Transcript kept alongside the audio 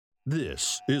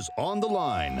This is On the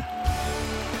Line.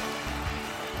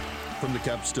 From the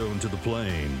capstone to the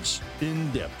plains,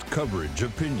 in-depth coverage,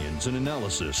 opinions, and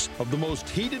analysis of the most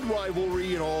heated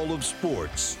rivalry in all of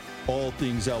sports. All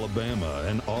things Alabama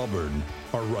and Auburn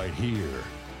are right here.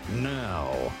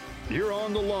 Now, you're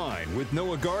On the Line with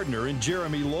Noah Gardner and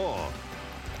Jeremy Law.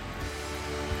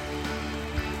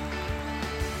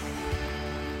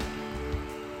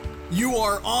 You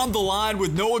are on the line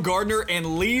with Noah Gardner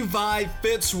and Levi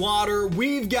Fitzwater.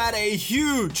 We've got a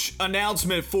huge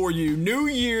announcement for you. New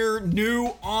year,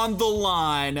 new On the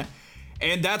Line.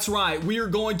 And that's right, we are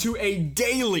going to a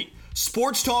daily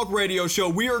sports talk radio show.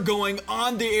 We are going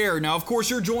on the air. Now, of course,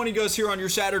 you're joining us here on your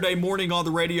Saturday morning on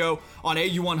the radio on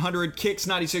AU100, Kicks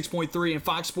 96.3, and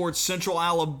Fox Sports Central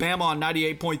Alabama on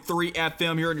 98.3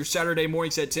 FM here on your Saturday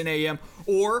mornings at 10 a.m.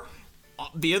 or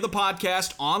via the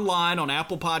podcast, online on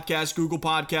Apple Podcasts, Google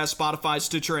Podcasts, Spotify,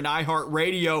 Stitcher, and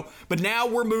iHeartRadio. But now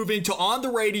we're moving to on the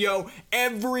radio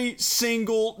every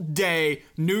single day.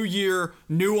 New year,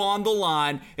 new On the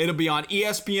Line. It'll be on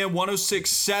ESPN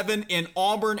 106.7 in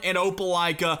Auburn and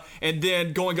Opelika. And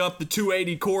then going up the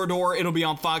 280 corridor, it'll be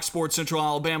on Fox Sports Central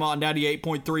Alabama on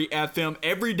 98.3 FM.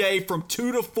 Every day from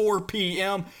 2 to 4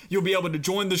 p.m., you'll be able to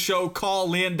join the show,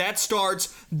 call in. That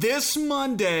starts this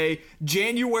Monday,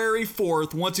 January 4th.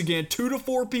 Once again, 2 to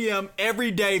 4 p.m.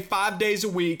 every day, 5 days a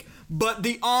week. But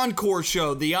the encore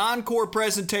show, the encore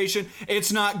presentation,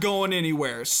 it's not going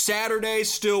anywhere. Saturday,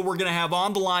 still, we're going to have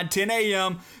On the Line 10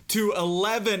 a.m. to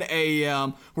 11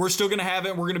 a.m. We're still going to have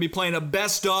it. We're going to be playing a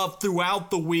best of throughout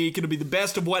the week. It'll be the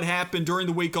best of what happened during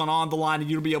the week on the Line,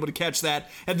 and you'll be able to catch that.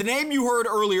 And the name you heard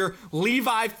earlier,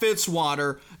 Levi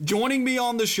Fitzwater, joining me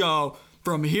on the show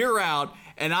from here out.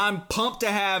 And I'm pumped to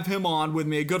have him on with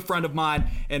me, a good friend of mine,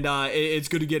 and it's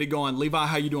good to get it going. Levi,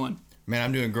 how you doing? Man,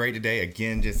 I'm doing great today.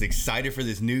 Again, just excited for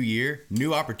this new year,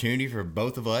 new opportunity for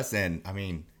both of us, and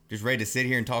just ready to sit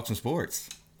here and talk some sports.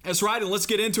 That's right, and let's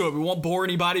get into it. We won't bore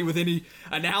anybody with any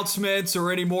announcements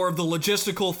or any more of the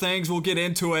logistical things. We'll get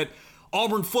into it.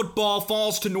 Auburn football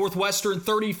falls to Northwestern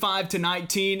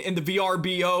 35-19 in the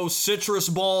VRBO Citrus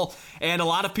Bowl, and a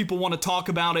lot of people want to talk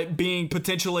about it being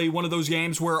potentially one of those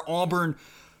games where Auburn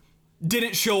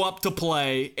didn't show up to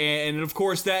play, and of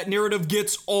course that narrative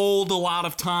gets old a lot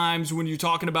of times when you're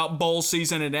talking about bowl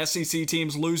season and SEC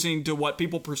teams losing to what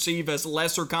people perceive as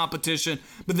lesser competition,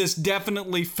 but this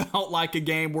definitely felt like a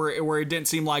game where it didn't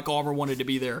seem like Auburn wanted to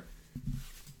be there.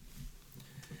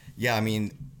 Yeah,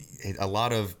 a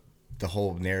lot of the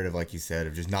whole narrative, like you said,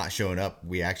 of just not showing up.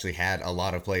 We actually had a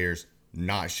lot of players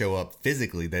not show up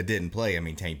physically that didn't play.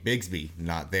 Tank Bigsby,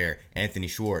 not there. Anthony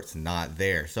Schwartz, not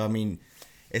there. So,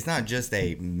 it's not just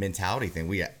a mentality thing.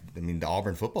 The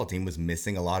Auburn football team was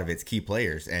missing a lot of its key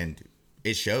players, and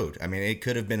it showed. It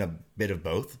could have been a bit of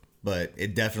both, but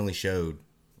it definitely showed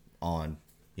on,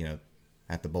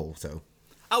 at the bowl. So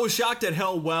I was shocked at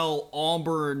how well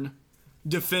Auburn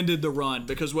defended the run,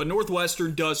 because what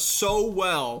Northwestern does so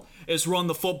well is run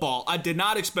the football. I did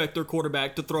not expect their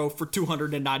quarterback to throw for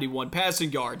 291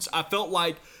 passing yards. I felt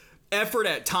like effort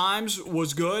at times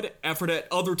was good, effort at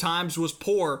other times was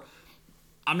poor.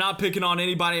 I'm not picking on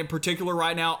anybody in particular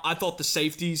right now. I thought the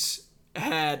safeties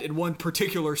had, in one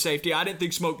particular safety, I didn't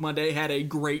think Smoke Monday had a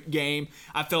great game.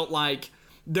 I felt like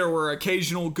there were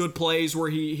occasional good plays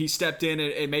where he stepped in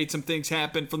and made some things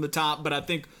happen from the top, but I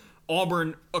think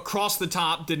Auburn across the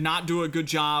top did not do a good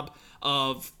job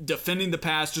of defending the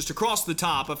pass just across the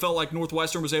top. I felt like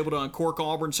Northwestern was able to uncork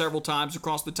Auburn several times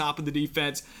across the top of the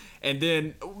defense, and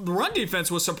then the run defense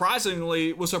was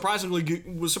surprisingly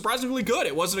good.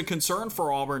 It wasn't a concern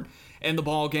for Auburn in the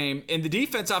ball game, and the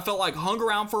defense I felt like hung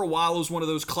around for a while. It was one of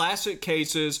those classic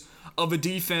cases of a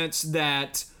defense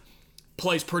that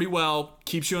plays pretty well,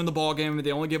 keeps you in the ball game, and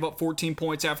they only gave up 14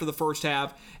 points after the first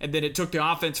half, and then it took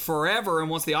the offense forever, and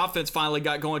once the offense finally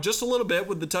got going just a little bit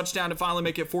with the touchdown to finally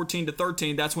make it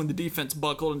 14-13, that's when the defense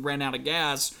buckled and ran out of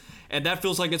gas, and that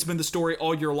feels like it's been the story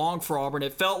all year long for Auburn.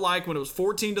 It felt like when it was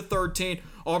 14-13,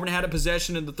 Auburn had a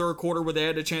possession in the third quarter where they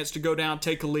had a chance to go down,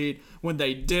 take a lead. When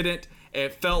they didn't,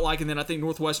 it felt like, and then I think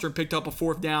Northwestern picked up a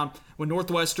fourth down. When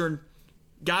Northwestern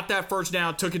got that first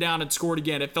down, took it down, and scored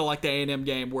again. It felt like the A&M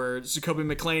game where Jacoby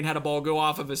McClain had a ball go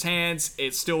off of his hands.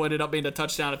 It still ended up being a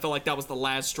touchdown. It felt like that was the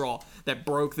last straw that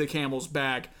broke the camel's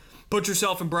back. Put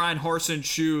yourself in Bryan Harsin's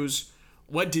shoes.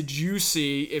 What did you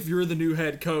see if you're the new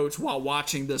head coach while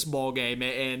watching this ball game?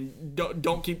 And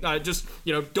don't keep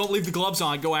don't leave the gloves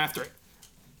on. Go after it.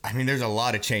 There's a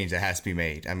lot of change that has to be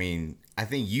made. I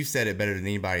think you said it better than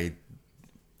anybody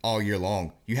all year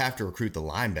long. You have to recruit the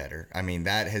line better.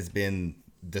 That has been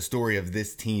the story of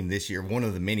this team this year, one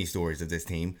of the many stories of this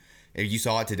team. You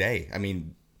saw it today.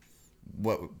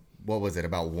 What what was it,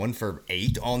 about 1 for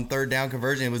 8 on third down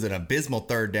conversion. It was an abysmal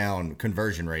third down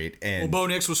conversion rate. And Bo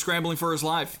Nix was scrambling for his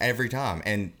life every time.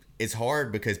 And it's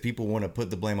hard because people want to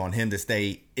put the blame on him to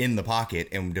stay in the pocket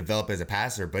and develop as a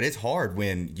passer. But it's hard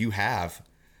when you have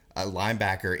a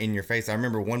linebacker in your face. I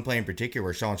remember one play in particular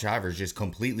where Shaun Shivers just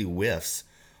completely whiffs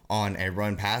on a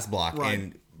run pass block. Right.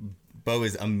 And Bo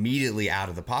is immediately out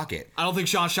of the pocket. I don't think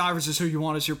Shaun Shivers is who you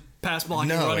want as your pass blocking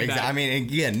running back. I mean,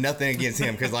 again, nothing against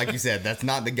him because, like you said, that's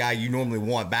not the guy you normally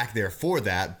want back there for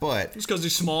that. But it's because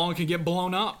he's small and can get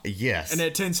blown up. Yes, and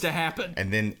it tends to happen.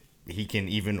 And then he can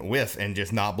even whiff and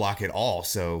just not block at all.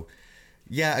 So,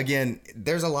 yeah, again,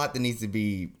 there's a lot that needs to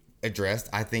be addressed.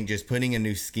 I think just putting a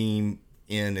new scheme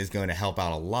in is going to help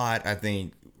out a lot. I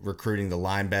think recruiting the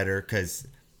line better because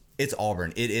it's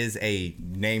Auburn. It is a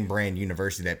name brand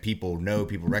university that people know,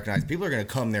 people recognize. People are going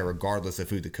to come there regardless of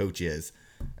who the coach is.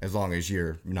 As long as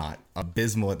you're not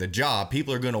abysmal at the job,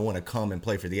 people are going to want to come and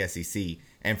play for the SEC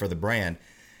and for the brand.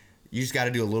 You just got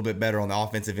to do a little bit better on the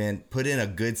offensive end, put in a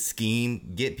good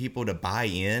scheme, get people to buy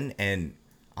in, and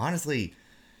honestly,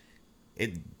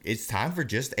 it's time for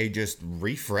just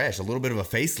refresh, a little bit of a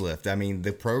facelift. I mean,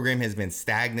 the program has been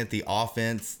stagnant. The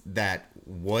offense that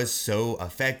was so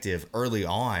effective early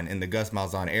on in the Gus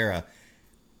Malzahn era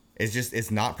it's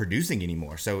not producing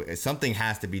anymore. So something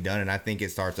has to be done, and I think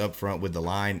it starts up front with the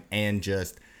line and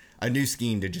just a new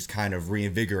scheme to just kind of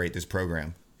reinvigorate this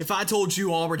program. If I told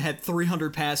you Auburn had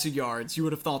 300 passing yards, you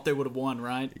would have thought they would have won,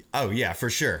 right? Oh, yeah,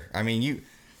 for sure. I mean,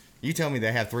 you tell me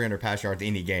they have 300 pass yards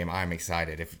any game, I'm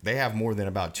excited. If they have more than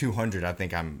about 200, I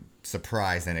think I'm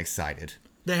surprised and excited.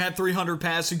 They had 300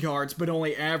 passing yards, but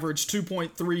only averaged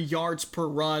 2.3 yards per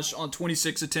rush on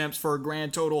 26 attempts for a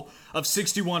grand total of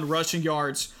 61 rushing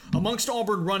yards amongst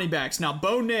Auburn running backs. Now,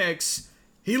 Bo Nix,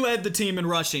 he led the team in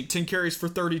rushing, 10 carries for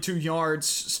 32 yards,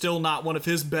 still not one of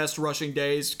his best rushing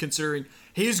days, considering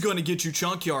he's going to get you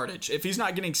chunk yardage. If he's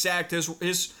not getting sacked,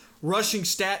 his rushing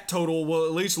stat total will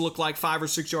at least look like 5 or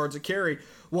 6 yards a carry.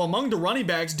 Well, among the running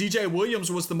backs, DJ Williams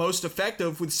was the most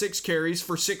effective with 6 carries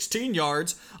for 16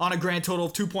 yards on a grand total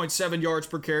of 2.7 yards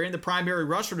per carry. And the primary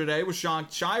rusher today was Shaun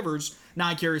Shivers,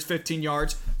 9 carries, 15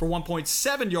 yards for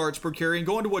 1.7 yards per carry. And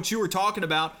going to what you were talking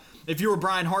about, if you were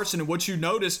Bryan Harsin and what you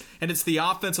noticed, and it's the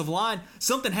offensive line,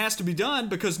 something has to be done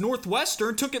because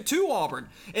Northwestern took it to Auburn.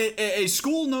 A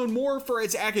school known more for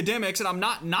its academics, and I'm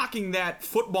not knocking that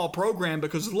football program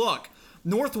because, look,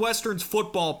 Northwestern's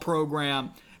football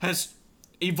program has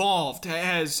evolved,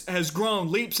 has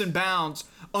grown leaps and bounds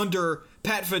under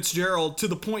Pat Fitzgerald to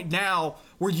the point now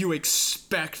where you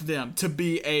expect them to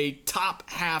be a top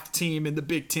half team in the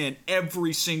Big Ten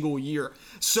every single year.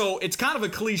 So it's kind of a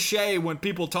cliche when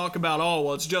people talk about, oh,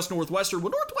 well, it's just Northwestern.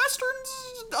 Well,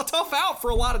 Northwestern's a tough out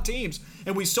for a lot of teams.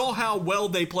 And we saw how well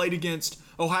they played against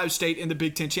Ohio State in the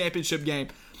Big Ten championship game.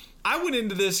 I went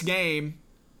into this game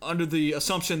under the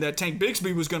assumption that Tank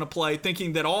Bigsby was going to play,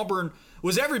 thinking that Auburn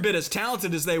was every bit as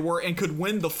talented as they were and could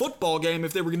win the football game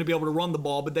if they were going to be able to run the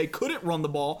ball, but they couldn't run the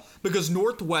ball because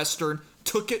Northwestern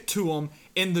took it to them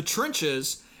in the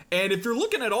trenches. And if you're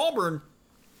looking at Auburn,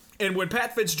 and when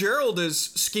Pat Fitzgerald is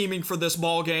scheming for this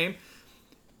ball game,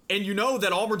 and you know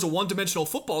that Auburn's a one-dimensional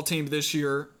football team this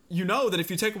year, you know that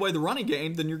if you take away the running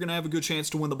game, then you're going to have a good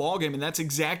chance to win the ball game, and that's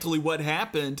exactly what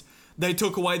happened. They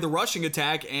took away the rushing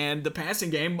attack, and the passing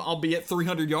game, albeit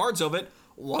 300 yards of it,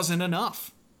 wasn't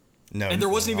enough. No, and there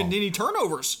wasn't even any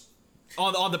turnovers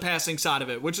on the passing side of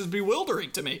it, which is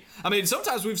bewildering to me. I mean,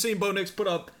 sometimes we've seen Bo Nix put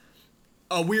up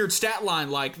a weird stat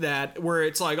line like that where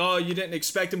it's like, oh, you didn't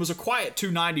expect him. It was a quiet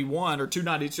 291 or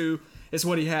 292 is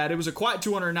what he had. It was a quiet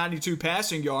 292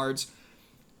 passing yards.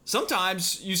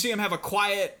 Sometimes you see him have a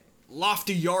quiet,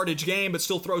 lofty yardage game, but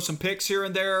still throw some picks here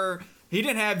and there. He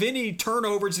didn't have any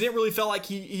turnovers. He didn't really feel like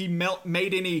he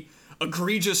made any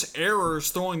egregious errors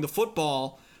throwing the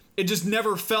football. It just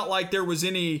never felt like there was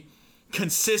any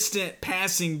consistent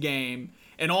passing game.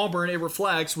 And Auburn, it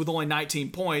reflects with only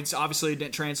 19 points. Obviously, it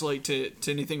didn't translate to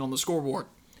anything on the scoreboard.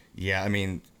 Yeah, I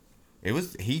mean,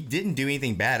 he didn't do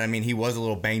anything bad. I mean, he was a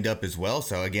little banged up as well.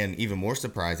 So, again, even more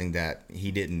surprising that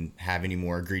he didn't have any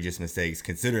more egregious mistakes,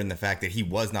 considering the fact that he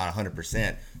was not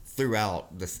 100% throughout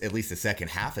at least the second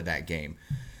half of that game.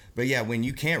 But, yeah, when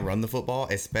you can't run the football,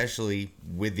 especially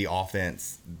with the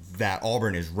offense that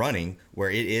Auburn is running,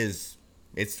 where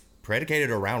it's predicated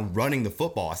around running the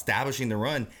football, establishing the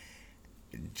run,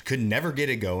 could never get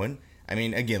it going. I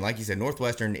mean, again, like you said,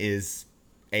 Northwestern is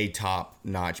a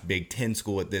top-notch Big Ten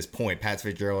school at this point. Pat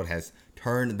Fitzgerald has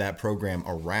turned that program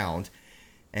around.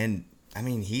 And, I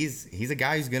mean, he's a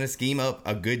guy who's going to scheme up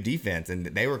a good defense. And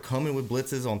they were coming with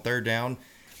blitzes on third down.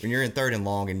 When you're in third and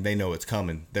long and they know it's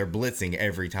coming, they're blitzing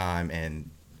every time, and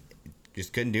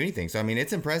just couldn't do anything. So, I mean,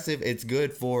 it's impressive. It's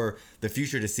good for the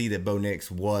future to see that Bo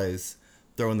Nix was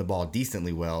throwing the ball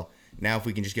decently well. Now, if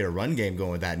we can just get a run game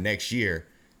going with that next year,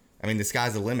 I mean, the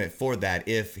sky's the limit for that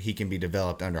if he can be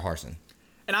developed under Harsin.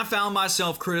 And I found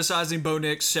myself criticizing Bo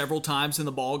Nix several times in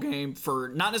the ball game for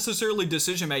not necessarily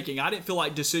decision-making. I didn't feel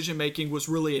like decision-making was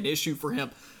really an issue for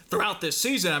him throughout this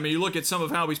season. I mean, you look at some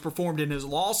of how he's performed in his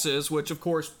losses, which, of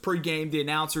course, pregame the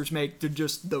announcers make to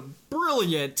just the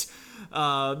brilliant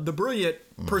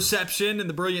perception and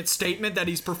the brilliant statement that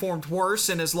he's performed worse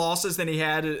in his losses than he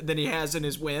has in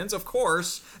his wins. Of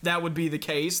course, that would be the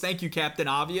case. Thank you, Captain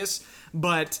Obvious.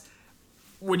 But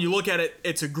when you look at it,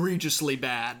 it's egregiously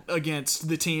bad against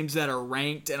the teams that are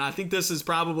ranked, and I think this is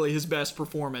probably his best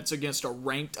performance against a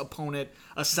ranked opponent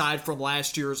aside from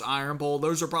last year's Iron Bowl.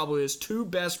 Those are probably his two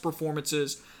best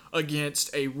performances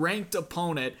against a ranked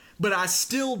opponent, but I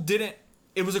still didn't.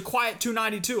 It was a quiet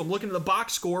 292. I'm looking at the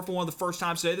box score for one of the first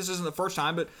times today. This isn't the first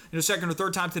time, but second or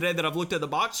third time today that I've looked at the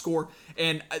box score,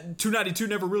 and 292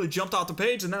 never really jumped off the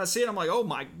page. And then I see it, I'm like, oh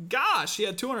my gosh, he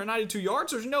had 292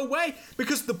 yards. There's no way,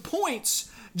 because the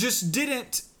points just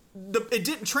didn't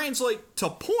translate to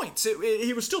points.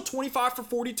 He was still 25 for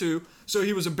 42, so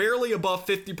he was barely above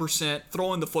 50%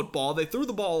 throwing the football. They threw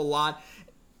the ball a lot.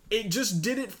 It just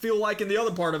didn't feel like, in the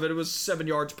other part of it, it was 7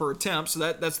 yards per attempt, so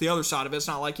that's the other side of it. It's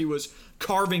not like he was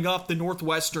carving up the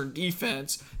Northwestern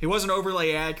defense. He wasn't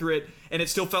overly accurate, and it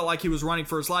still felt like he was running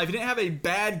for his life. He didn't have a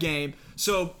bad game,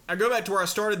 so I go back to where I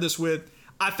started this with.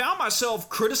 I found myself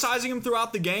criticizing him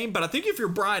throughout the game, but I think if you're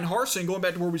Bryan Harsin, going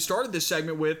back to where we started this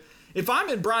segment with, if I'm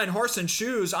in Bryan Harsin's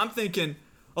shoes, I'm thinking,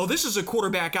 oh, this is a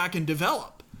quarterback I can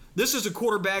develop. This is a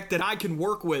quarterback that I can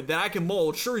work with, that I can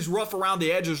mold. Sure, he's rough around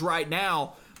the edges right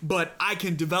now, but I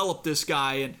can develop this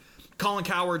guy. And Colin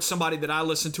Cowherd's somebody that I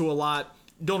listen to a lot.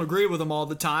 Don't agree with him all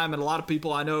the time, and a lot of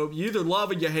people I know, you either love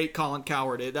or you hate Colin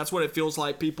Cowherd. That's what it feels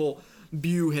like people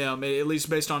view him, at least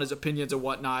based on his opinions and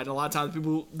whatnot. And a lot of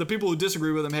times the people who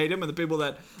disagree with him hate him, and the people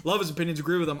that love his opinions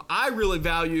agree with him. I really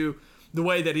value the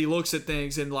way that he looks at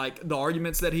things and like the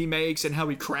arguments that he makes and how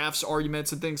he crafts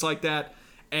arguments and things like that.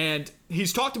 And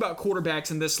he's talked about quarterbacks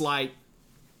in this light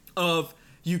of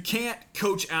you can't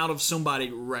coach out of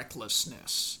somebody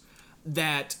recklessness.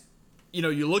 That,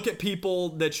 you look at people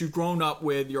that you've grown up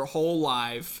with your whole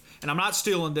life, and I'm not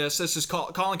stealing this. This is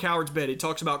Colin Cowherd's bit. He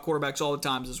talks about quarterbacks all the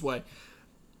time this way.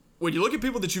 When you look at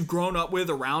people that you've grown up with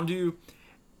around you,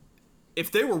 if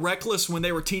they were reckless when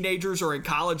they were teenagers or in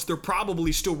college, they're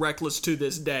probably still reckless to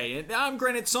this day. And I'm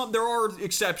granted there are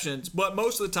exceptions, but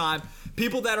most of the time,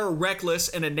 people that are reckless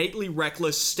and innately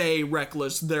reckless stay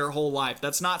reckless their whole life.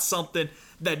 That's not something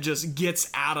that just gets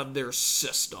out of their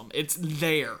system. It's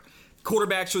there.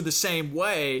 Quarterbacks are the same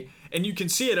way, and you can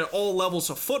see it at all levels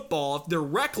of football. If they're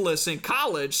reckless in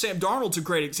college, Sam Darnold's a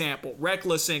great example.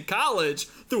 Reckless in college,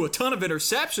 threw a ton of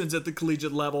interceptions at the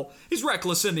collegiate level. He's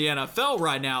reckless in the NFL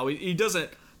right now. He doesn't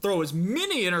throw as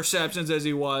many interceptions as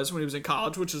he was when he was in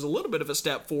college, which is a little bit of a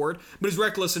step forward, but he's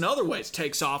reckless in other ways.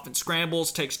 Takes off and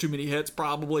scrambles, takes too many hits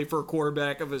probably for a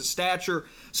quarterback of his stature.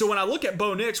 So when I look at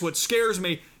Bo Nix, what scares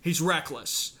me, he's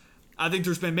reckless. I think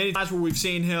there's been many times where we've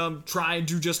seen him try and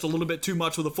do just a little bit too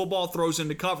much with the football, throws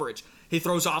into coverage. He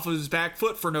throws off of his back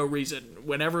foot for no reason.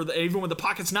 Even when the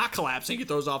pocket's not collapsing, he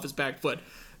throws off his back foot.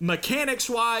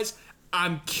 Mechanics-wise,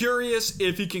 I'm curious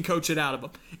if he can coach it out of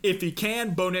him. If he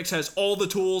can, Bo Nix has all the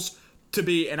tools to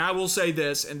be, and I will say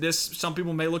this, and this, some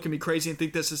people may look at me crazy and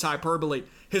think this is hyperbole,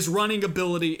 his running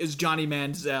ability is Johnny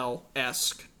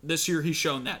Manziel-esque. This year he's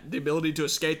shown that. The ability to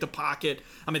escape the pocket.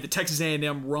 I mean, the Texas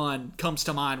A&M run comes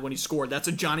to mind when he scored. That's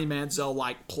a Johnny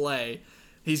Manziel-like play.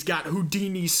 He's got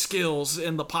Houdini skills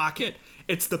in the pocket.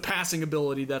 It's the passing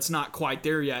ability that's not quite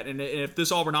there yet. And if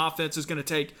this Auburn offense is going to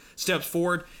take steps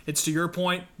forward, it's to your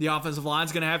point, the offensive line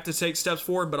is going to have to take steps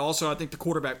forward, but also I think the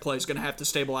quarterback play is going to have to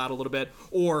stable out a little bit.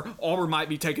 Or Auburn might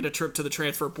be taking a trip to the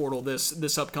transfer portal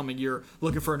this upcoming year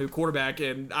looking for a new quarterback.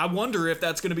 And I wonder if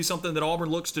that's going to be something that Auburn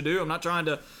looks to do. I'm not trying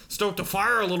to stoke the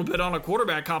fire a little bit on a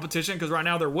quarterback competition because right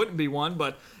now there wouldn't be one,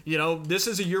 but this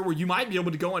is a year where you might be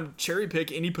able to go and cherry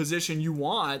pick any position you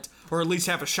want, or at least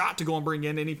have a shot to go and bring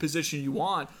in any position you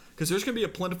want, because there's going to be a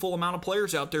plentiful amount of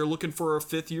players out there looking for a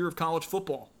fifth year of college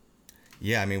football.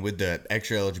 Yeah, I mean, with the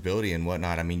extra eligibility and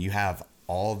whatnot, I mean, you have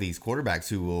all these quarterbacks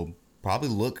who will probably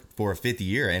look for a fifth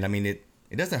year. And I mean, it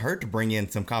doesn't hurt to bring in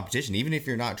some competition, even if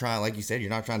you're not trying, like you said, you're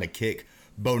not trying to kick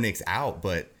Bo Nix out,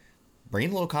 but bring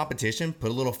in a little competition, put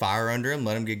a little fire under him,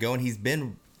 let him get going. He's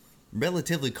been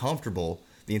relatively comfortable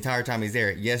the entire time he's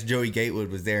there. Yes, Joey Gatewood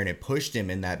was there and it pushed him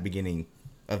in that beginning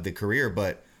of the career,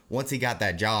 but once he got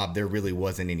that job, there really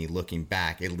wasn't any looking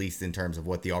back, at least in terms of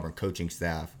what the Auburn coaching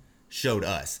staff showed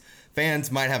us.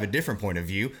 Fans might have a different point of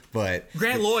view, but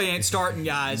Grant Loy ain't starting,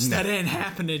 guys. That ain't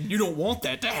happening. You don't want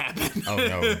that to happen. Oh,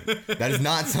 no. That is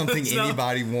not something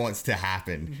anybody wants to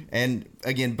happen. And,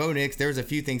 again, Bo Nix, there was a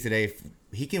few things today. If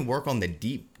he can work on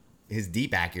his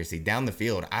deep accuracy down the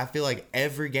field. I feel like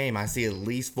every game I see at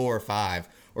least 4 or 5,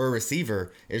 or a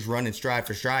receiver is running stride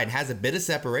for stride, has a bit of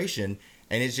separation,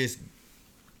 and it's just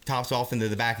tops off into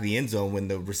the back of the end zone when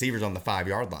the receiver's on the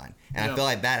 5-yard line. And I feel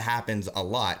like that happens a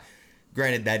lot.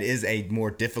 Granted, that is a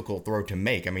more difficult throw to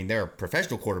make. I mean, there are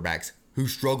professional quarterbacks who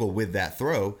struggle with that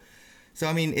throw. So,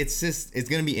 I mean, it's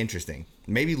going to be interesting.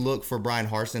 Maybe look for Bryan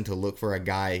Harsin to look for a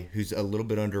guy who's a little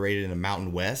bit underrated in the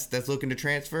Mountain West that's looking to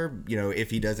transfer. You know, if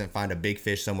he doesn't find a big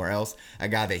fish somewhere else, a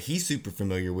guy that he's super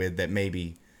familiar with that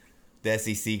maybe the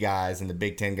SEC guys and the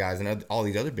Big Ten guys and all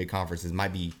these other big conferences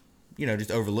might be, you know,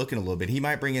 just overlooking a little bit. He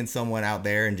might bring in someone out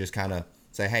there and just kind of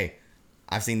say, hey,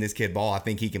 I've seen this kid ball. I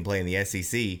think he can play in the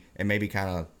SEC, and maybe kind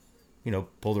of, you know,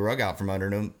 pull the rug out from under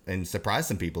him and surprise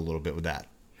some people a little bit with that.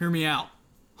 Hear me out.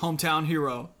 Hometown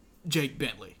hero, Jake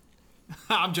Bentley.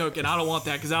 I'm joking. I don't want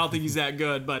that because I don't think he's that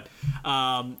good. But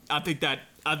I think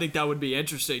that would be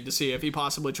interesting to see if he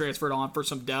possibly transferred on for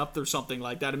some depth or something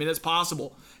like that. I mean, it's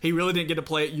possible. He really didn't get to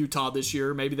play at Utah this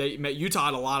year. Maybe Utah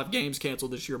had a lot of games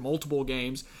canceled this year, multiple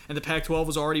games, and the Pac-12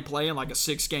 was already playing like a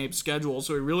 6-game schedule,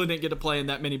 so he really didn't get to play in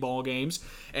that many ball games.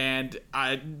 And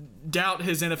I doubt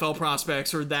his NFL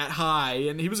prospects are that high.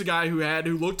 And he was a guy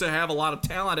who looked to have a lot of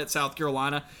talent at South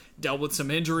Carolina. Dealt with some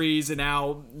injuries, and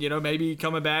now, you know, maybe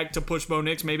coming back to push Bo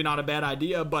Nix, maybe not a bad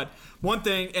idea. But one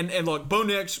thing, and look, Bo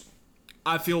Nix,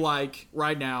 I feel like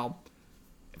right now,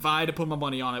 if I had to put my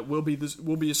money on it, will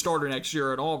be a starter next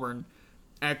year at Auburn.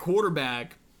 At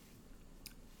quarterback,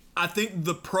 I think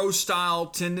the pro-style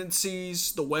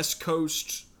tendencies, the West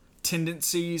Coast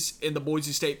tendencies in the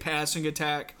Boise State passing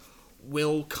attack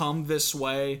will come this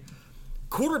way.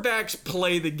 Quarterbacks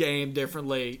play the game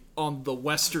differently on the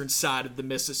western side of the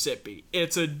Mississippi.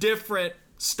 It's a different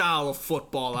style of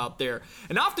football out there.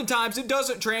 And oftentimes it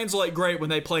doesn't translate great when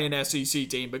they play an SEC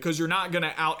team because you're not going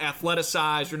to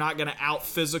out-athleticize, you're not going to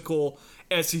out-physical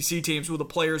SEC teams with the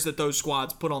players that those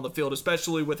squads put on the field,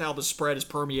 especially with how the spread is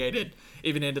permeated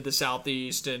even into the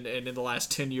Southeast and in the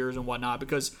last 10 years and whatnot.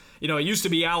 Because, you know, it used to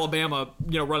be Alabama,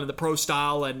 you know, running the pro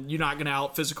style and you're not going to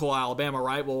out-physical Alabama,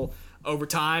 right? Well, over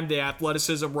time, the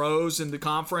athleticism rose in the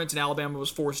conference, and Alabama was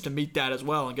forced to meet that as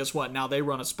well. And guess what? Now they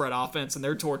run a spread offense, and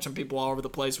they're torching people all over the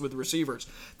place with receivers.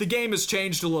 The game has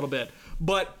changed a little bit.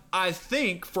 But I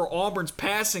think for Auburn's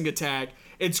passing attack,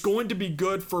 it's going to be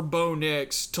good for Bo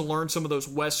Nix to learn some of those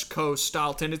West Coast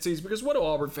style tendencies, because what do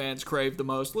Auburn fans crave the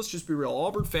most? Let's just be real.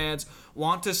 Auburn fans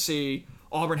want to see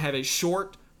Auburn have a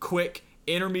short, quick,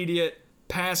 intermediate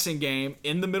passing game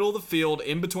in the middle of the field,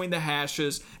 in between the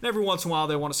hashes, and every once in a while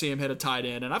they want to see him hit a tight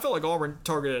end. And I felt like Auburn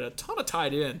targeted a ton of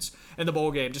tight ends in the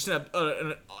bowl game. Just an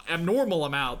abnormal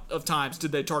amount of times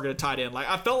did they target a tight end. Like,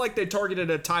 I felt like they targeted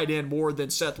a tight end more than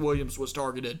Seth Williams was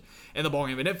targeted in the bowl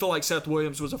game. It didn't feel like Seth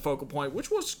Williams was a focal point,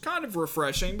 which was kind of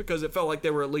refreshing because it felt like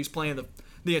they were at least playing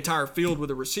the entire field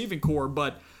with a receiving core.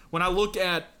 But when I look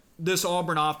at this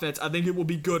Auburn offense, I think it will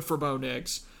be good for Bo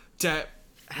Nix to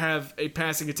have a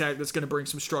passing attack that's going to bring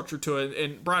some structure to it.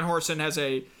 And Bryan Harsin has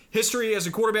a history as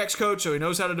a quarterbacks coach, so he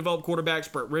knows how to develop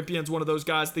quarterbacks. Brett Ripien's one of those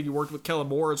guys. I think he worked with Kellen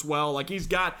Moore as well. Like, he's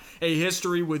got a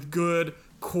history with good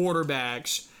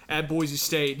quarterbacks at Boise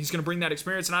State. He's going to bring that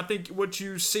experience. And I think what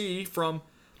you see from,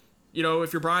 you know,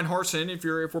 if you're Bryan Harsin, if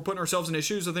we're putting ourselves in his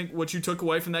shoes, I think what you took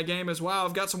away from that game is, wow,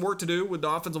 I've got some work to do with the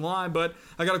offensive line, but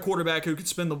I got a quarterback who can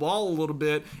spin the ball a little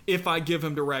bit if I give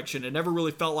him direction. It never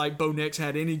really felt like Bo Nix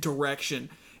had any direction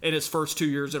in his first 2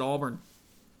 years at Auburn.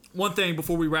 One thing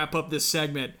before we wrap up this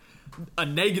segment, a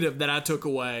negative that I took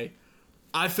away,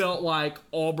 I felt like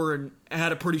Auburn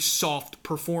had a pretty soft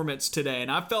performance today.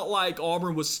 And I felt like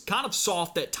Auburn was kind of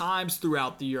soft at times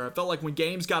throughout the year. I felt like when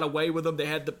games got away with them, they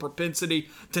had the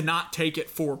propensity to not take it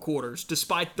 4 quarters,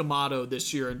 despite the motto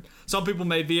this year. And some people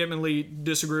may vehemently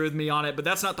disagree with me on it, but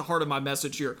that's not the heart of my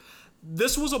message here.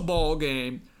 This was a ball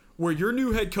game where your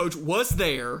new head coach was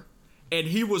there, and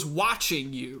he was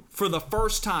watching you for the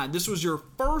first time. This was your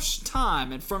first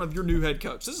time in front of your new head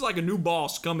coach. This is like a new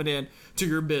boss coming in to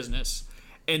your business.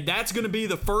 And that's going to be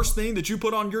the first thing that you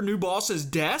put on your new boss's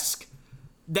desk?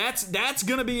 That's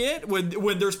going to be it?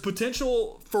 When there's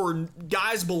potential for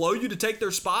guys below you to take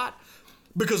their spot?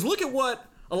 Because look at what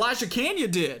Elijah Kanya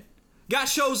did. Guy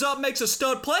shows up, makes a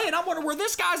stud play, and I'm wondering where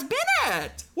this guy's been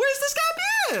at. Where's this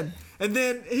guy been? And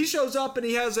then he shows up and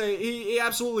he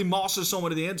absolutely mosses someone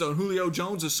to the end zone. Julio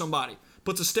Jones is somebody.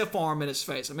 Puts a stiff arm in his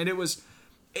face. I mean, it was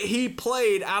he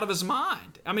played out of his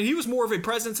mind. I mean, he was more of a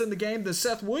presence in the game than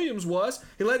Seth Williams was.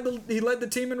 He led the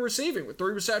team in receiving with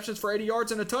 3 receptions for 80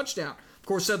 yards and a touchdown. Of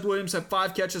course, Seth Williams had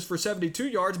 5 catches for 72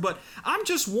 yards, but I'm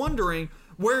just wondering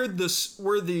where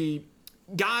the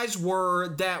guys were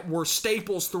that were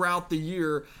staples throughout the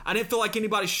year. I didn't feel like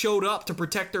anybody showed up to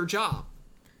protect their job.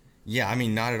 Yeah, I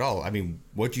mean, not at all. I mean,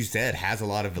 what you said has a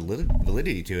lot of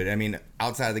validity to it. I mean,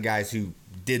 outside of the guys who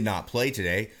did not play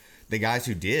today, the guys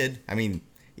who did, I mean,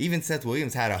 even Seth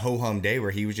Williams had a ho-hum day where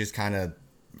he was just kind of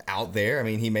out there. I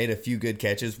mean, he made a few good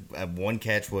catches. One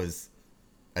catch was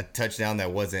a touchdown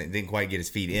that didn't quite get his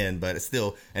feet in, but it's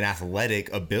still an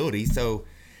athletic ability. So,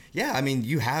 yeah, I mean,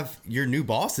 you have your new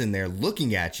boss in there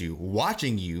looking at you,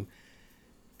 watching you,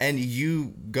 and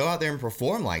you go out there and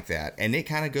perform like that. And it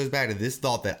kind of goes back to this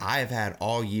thought that I have had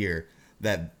all year,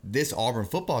 that this Auburn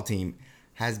football team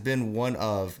has been one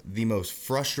of the most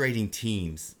frustrating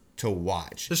teams to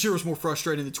watch. This year was more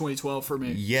frustrating than 2012 for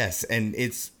me. Yes, and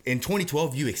it's in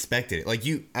 2012 you expected it. Like,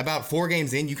 you about 4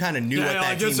 games in, you kind of knew what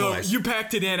that team was. You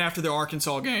packed it in after the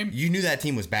Arkansas game. You knew that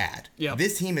team was bad. Yep.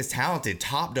 This team is talented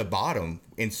top to bottom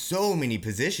in so many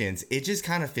positions. It just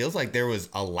kind of feels like there was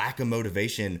a lack of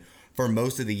motivation for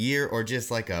most of the year, or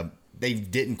just like they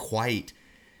didn't quite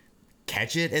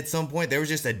catch it at some point. There was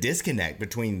just a disconnect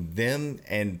between them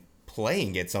and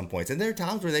playing at some points. And there are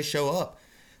times where they show up,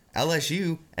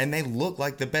 LSU, and they look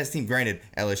like the best team. Granted,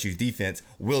 LSU's defense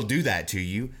will do that to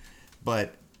you,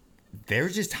 but there were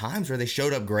just times where they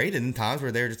showed up great, and then times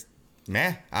where they're just,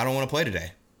 I don't want to play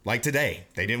today. Like today,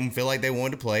 they didn't feel like they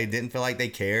wanted to play, didn't feel like they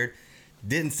cared,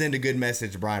 didn't send a good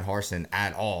message to Bryan Harsin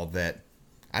at all. That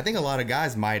I think a lot of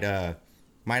guys might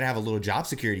have a little job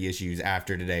security issues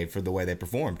after today for the way they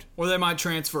performed. Or they might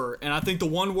transfer. And I think the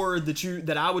one word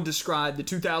that I would describe the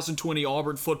 2020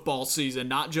 Auburn football season,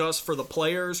 not just for the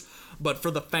players, but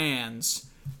for the fans,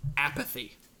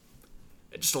 apathy.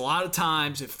 Just a lot of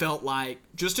times it felt like,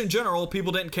 just in general,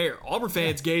 people didn't care. Auburn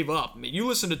fans gave up. I mean, you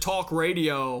listen to talk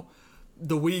radio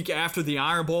the week after the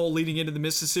Iron Bowl leading into the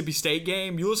Mississippi State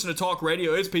game, you listen to talk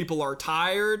radio, it's people are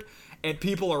tired and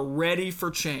people are ready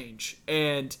for change.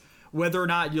 And whether or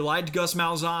not you liked Gus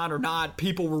Malzahn or not,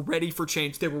 people were ready for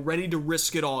change. They were ready to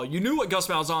risk it all. You knew what Gus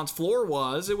Malzahn's floor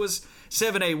was. It was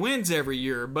 7-8 wins every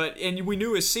year. And we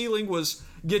knew his ceiling was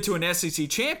get to an SEC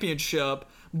championship.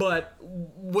 But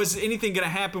was anything going to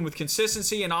happen with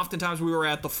consistency? And oftentimes we were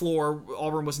at the floor.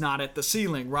 Auburn was not at the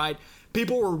ceiling, right?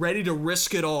 People were ready to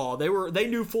risk it all. They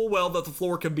knew full well that the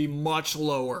floor could be much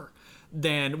lower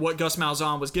than what Gus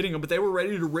Malzahn was getting them, but they were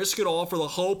ready to risk it all for the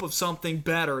hope of something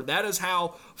better. That is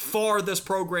how far this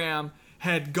program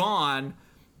had gone,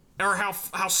 or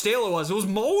how stale it was. It was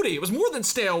moldy. It was more than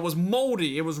stale. It was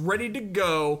moldy. It was ready to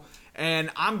go, and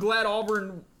I'm glad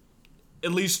Auburn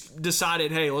at least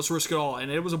decided, hey, let's risk it all.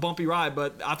 And it was a bumpy ride,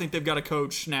 but I think they've got a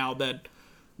coach now that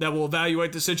will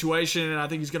evaluate the situation, and I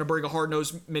think he's going to bring a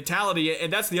hard-nosed mentality.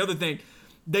 And that's the other thing.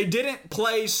 They didn't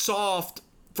play soft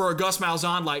for a Gus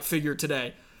Malzahn-like figure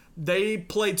today. They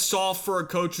played soft for a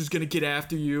coach who's going to get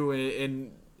after you,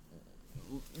 and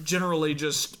generally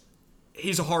just,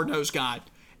 he's a hard-nosed guy.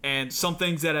 And some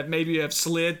things that have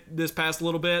slid this past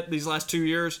little bit, these last 2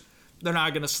 years, they're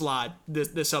not going to slide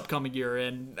this upcoming year.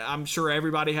 And I'm sure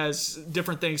everybody has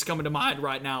different things coming to mind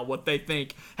right now, what they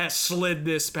think has slid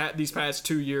these past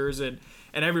 2 years. And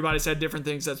everybody's had different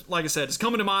things that, like I said, is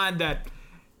coming to mind that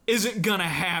isn't going to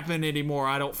happen anymore,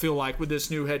 I don't feel like, with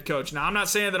this new head coach. Now, I'm not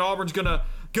saying that Auburn's going to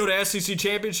go to SEC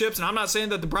championships, and I'm not saying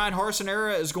that the Bryan Harsin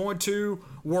era is going to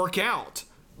work out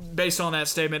based on that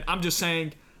statement. I'm just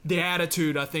saying the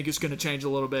attitude, I think, is going to change a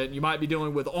little bit. And you might be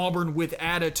dealing with Auburn with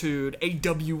attitude,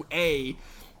 AWA,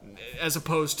 as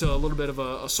opposed to a little bit of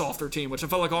a softer team, which I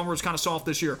felt like Auburn was kind of soft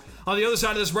this year. On the other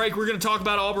side of this break, we're going to talk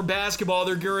about Auburn basketball.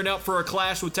 They're gearing up for a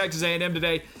clash with Texas A&M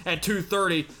today at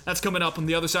 2:30. That's coming up on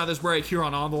the other side of this break here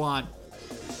on the Line.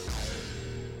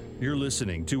 You're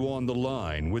listening to On the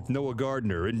Line with Noah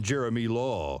Gardner and Jeremy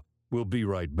Law. We'll be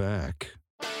right back.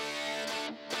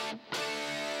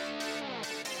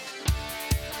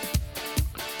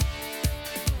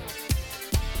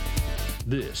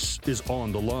 This is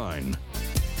On the Line.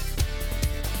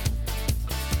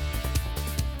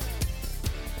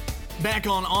 Back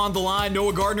on the Line,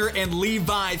 Noah Gardner and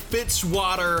Levi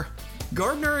Fitzwater.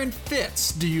 Gardner and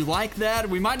Fitz, do you like that?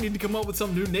 We might need to come up with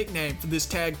some new nickname for this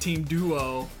tag team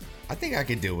duo. I think I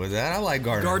could deal with that. I like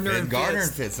Gardner and Fitz. Gardner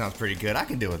and Fitz sounds pretty good. I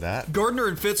can deal with that. Gardner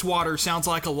and Fitzwater sounds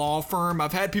like a law firm.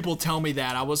 I've had people tell me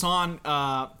that. I was on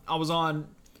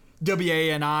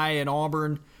WANI in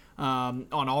Auburn, on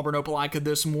Auburn Opelika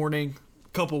this morning, a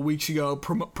couple of weeks ago,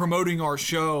 promoting our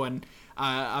show, and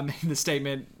I made the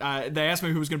statement. They asked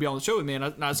me who was going to be on the show with me,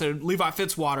 and I said Levi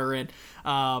Fitzwater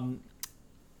and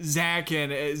Zach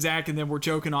and then were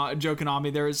joking on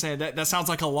me. They were saying that sounds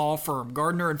like a law firm.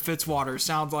 Gardner and Fitzwater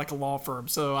sounds like a law firm.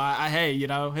 So hey,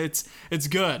 it's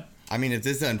good. I mean, if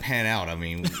this doesn't pan out, I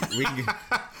mean, we can.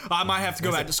 I might have to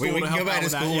go back to school. We can go back to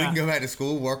school. We can go back to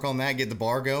school, work on that, get the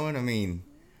bar going. I mean,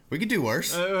 we could do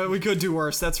worse. We could do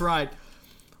worse. That's right.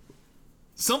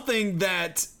 Something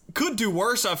that could do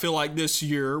worse, I feel like, this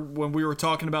year when we were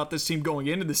talking about this team going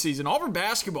into the season. Auburn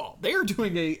basketball, they are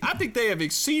doing I think they have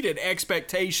exceeded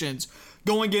expectations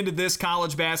going into this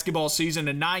college basketball season,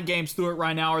 and 9 games through it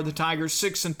right now are the Tigers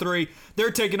 6-3.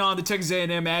 They're taking on the Texas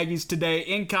A&M Aggies today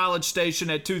in College Station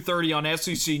at 2:30 on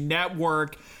SEC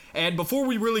Network. And before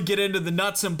we really get into the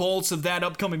nuts and bolts of that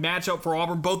upcoming matchup for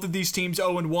Auburn, both of these teams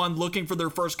 0-1, looking for their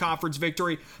first conference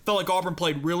victory. Felt like Auburn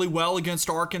played really well against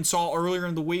Arkansas earlier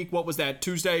in the week. What was that,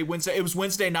 Tuesday, Wednesday? It was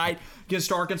Wednesday night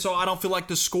against Arkansas. I don't feel like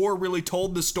the score really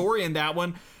told the story in that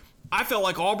one. I felt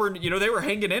like Auburn, they were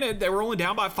hanging in it. They were only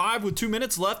down by 5 with 2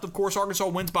 minutes left. Of course, Arkansas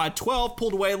wins by 12,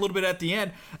 pulled away a little bit at the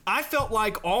end. I felt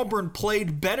like Auburn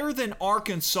played better than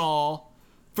Arkansas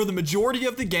for the majority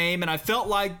of the game, and I felt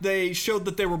like they showed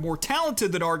that they were more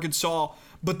talented than Arkansas,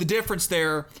 but the difference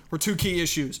there were 2 key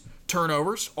issues.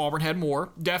 Turnovers, Auburn had more,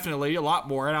 definitely a lot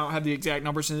more, and I don't have the exact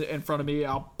numbers in front of me.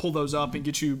 I'll pull those up and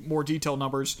get you more detailed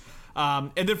numbers.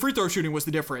 And then free throw shooting was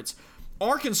the difference.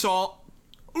 Arkansas,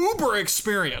 uber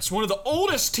experience, one of the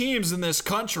oldest teams in this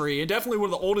country, and definitely one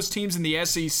of the oldest teams in the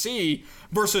SEC,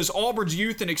 versus Auburn's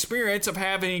youth and experience of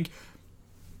having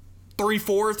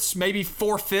 3/4, maybe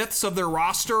 4/5 of their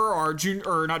roster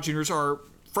are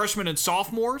freshmen and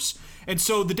sophomores. And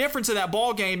so the difference in that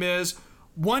ball game is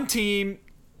one team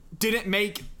didn't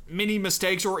make many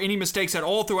mistakes or any mistakes at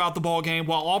all throughout the ball game,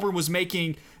 while Auburn was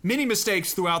making many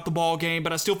mistakes throughout the ball game.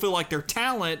 But I still feel like their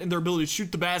talent and their ability to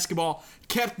shoot the basketball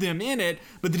kept them in it.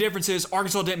 But the difference is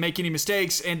Arkansas didn't make any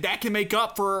mistakes, and that can make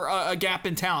up for a gap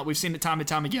in talent. We've seen it time and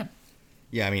time again.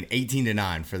 Yeah, I mean,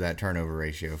 18-9 for that turnover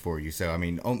ratio for you. So, I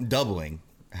mean, doubling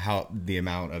the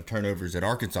amount of turnovers that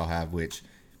Arkansas have, which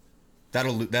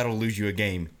that'll lose you a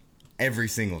game every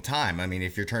single time. I mean,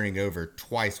 if you're turning over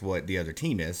twice what the other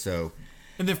team is. So,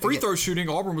 and then free throw shooting,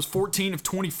 Auburn was 14 of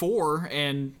 24,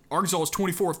 and Arkansas was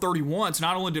 24 of 31. So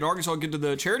not only did Arkansas get to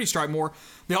the charity stripe more,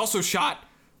 they also shot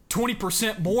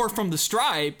 20% more from the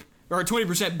stripe, or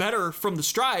 20% better from the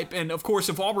stripe. And of course,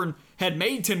 if Auburn had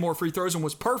made 10 more free throws and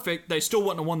was perfect, they still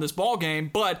wouldn't have won this ball game.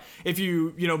 But if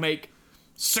you make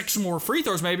 6 more free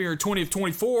throws, maybe you're 20 of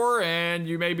 24, and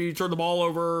you maybe turn the ball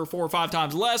over 4 or 5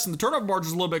 times less, and the turnover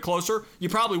margin's a little bit closer, you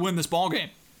probably win this ball game.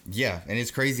 Yeah, and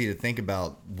it's crazy to think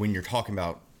about when you're talking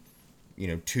about,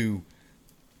 2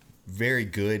 very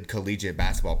good collegiate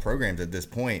basketball programs at this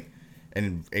point,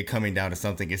 and it coming down to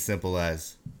something as simple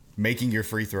as making your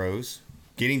free throws,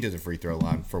 getting to the free throw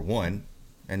line for one,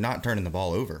 and not turning the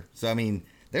ball over. So, I mean,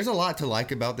 there's a lot to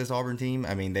like about this Auburn team.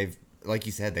 I mean, they've, like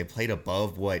you said, they played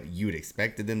above what you would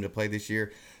expected them to play this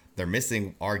year. They're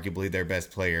missing arguably their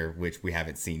best player, which we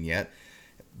haven't seen yet.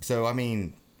 So, I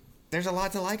mean, there's a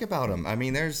lot to like about them. I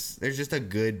mean, there's just a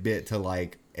good bit to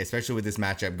like, especially with this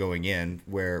matchup going in,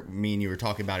 where me and you were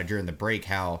talking about it during the break,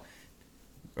 how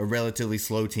a relatively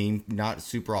slow team, not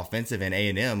super offensive, in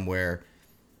A&M, where,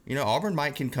 Auburn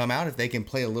can come out if they can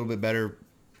play a little bit better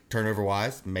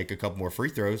turnover-wise, make a couple more free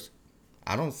throws.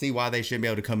 I don't see why they shouldn't be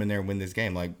able to come in there and win this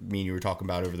game like me and you were talking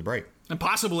about over the break. And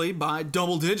possibly by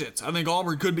double digits. I think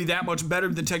Auburn could be that much better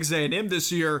than Texas A&M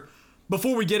this year.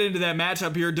 Before we get into that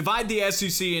matchup here, divide the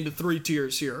SEC into 3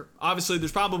 tiers here. Obviously,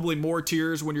 there's probably more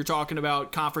tiers when you're talking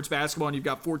about conference basketball and you've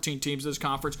got 14 teams in this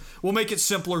conference. We'll make it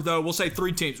simpler, though. We'll say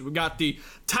 3 teams. We've got the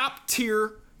top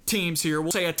tier teams here.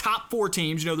 We'll say a top 4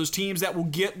 teams, those teams that will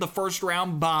get the first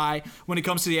round bye when it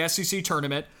comes to the SEC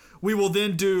tournament. We will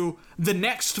then do the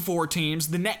next 4 teams,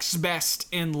 the next best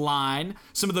in line.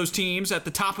 Some of those teams at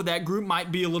the top of that group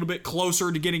might be a little bit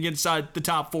closer to getting inside the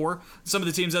top 4. Some of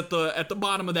the teams at the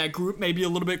bottom of that group may be a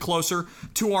little bit closer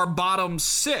to our bottom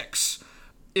 6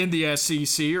 in the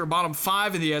SEC, or bottom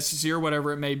 5 in the SEC, or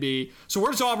whatever it may be. So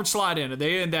where does Auburn slide in? Are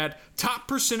they in that top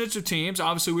percentage of teams?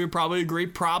 Obviously, we would probably agree,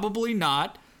 probably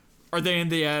not. Are they in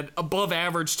the above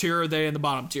average tier, or are they in the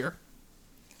bottom tier?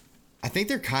 I think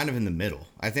they're kind of in the middle.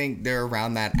 I think they're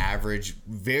around that average.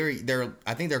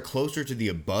 I think they're closer to the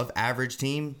above average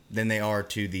team than they are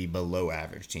to the below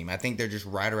average team. I think they're just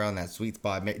right around that sweet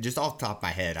spot. Just off the top of my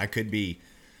head, I could be,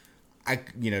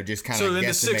 just kind of so in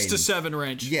the 6 to 7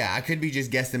 range. Yeah, I could be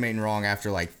just guesstimating wrong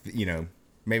after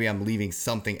maybe I'm leaving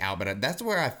something out, but that's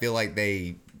where I feel like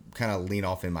they kind of lean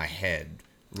off in my head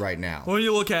right now. When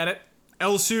you look at it,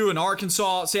 LSU and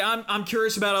Arkansas. See, I'm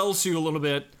curious about LSU a little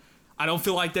bit. I don't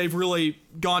feel like they've really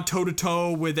gone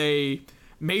toe-to-toe with a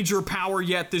major power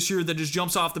yet this year that just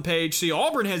jumps off the page. See,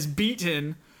 Auburn has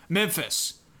beaten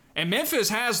Memphis, and Memphis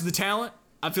has the talent.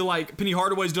 I feel like Penny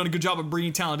Hardaway's done a good job of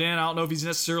bringing talent in. I don't know if he's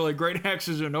necessarily a great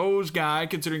X's and O's guy,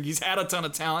 considering he's had a ton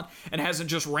of talent and hasn't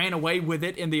just ran away with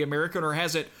it in the American or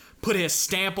hasn't put his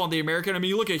stamp on the American. I mean,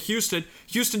 you look at Houston.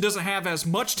 Houston doesn't have as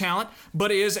much talent,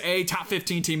 but is a top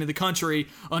 15 team in the country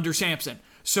under Sampson.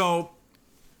 So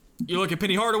you look at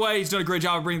Penny Hardaway, he's done a great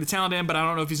job of bringing the talent in, but I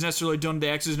don't know if he's necessarily done the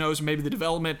X's and O's and maybe the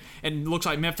development. And it looks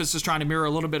like Memphis is trying to mirror a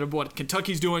little bit of what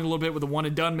Kentucky's doing, a little bit with the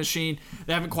one-and-done machine.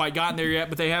 They haven't quite gotten there yet,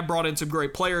 but they have brought in some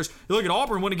great players. You look at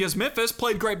Auburn, went against Memphis,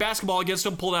 played great basketball against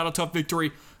them, pulled out a tough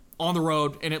victory on the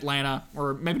road in Atlanta,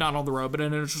 or maybe not on the road, but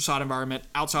in a neutral site environment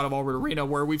outside of Auburn Arena,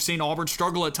 where we've seen Auburn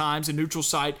struggle at times in neutral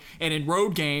site and in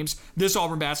road games. This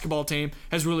Auburn basketball team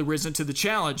has really risen to the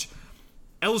challenge.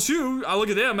 LSU, I look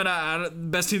at them, and the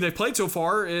best team they've played so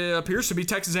far appears to be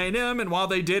Texas A&M, and while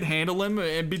they did handle them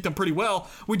and beat them pretty well,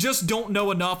 we just don't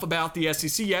know enough about the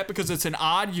SEC yet because it's an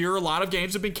odd year. A lot of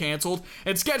games have been canceled,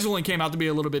 and scheduling came out to be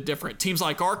a little bit different. Teams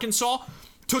like Arkansas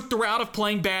took the route of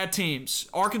playing bad teams.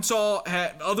 Arkansas,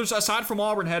 others aside from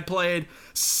Auburn, had played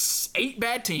 8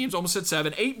 bad teams, almost said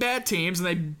 7, 8 bad teams, and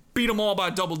they beat them all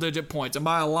by double-digit points, and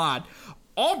by a lot.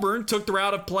 Auburn took the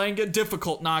route of playing a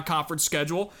difficult non-conference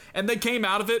schedule, and they came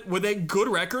out of it with a good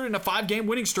record and a 5-game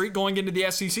winning streak going into the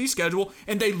SEC schedule,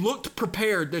 and they looked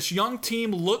prepared. This young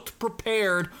team looked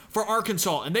prepared for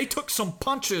Arkansas, and they took some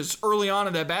punches early on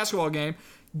in that basketball game,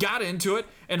 got into it,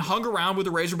 and hung around with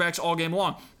the Razorbacks all game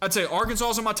long. I'd say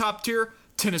Arkansas's in my top tier.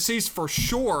 Tennessee's for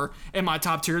sure in my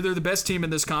top tier. They're the best team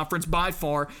in this conference by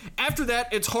far. After that,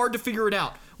 it's hard to figure it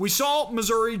out. We saw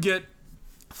Missouri get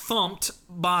thumped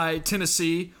by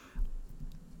Tennessee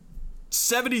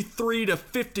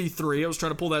 73-53. I was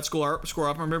trying to pull that score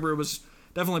up. I remember it was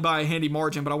definitely by a handy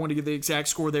margin, but I want to get the exact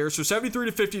score there. So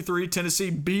 73-53,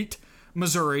 Tennessee beat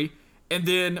Missouri, and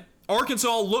then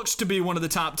Arkansas looks to be one of the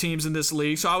top teams in this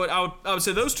league. So I would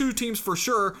say those two teams for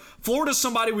sure. Florida's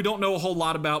somebody we don't know a whole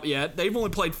lot about yet. They've only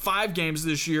played 5 games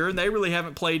this year, and they really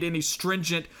haven't played any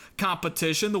stringent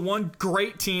competition. The one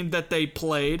great team that they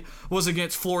played was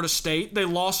against Florida State. They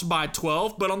lost by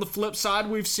 12, but on the flip side,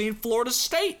 we've seen Florida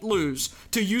State lose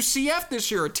to UCF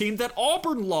this year, a team that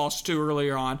Auburn lost to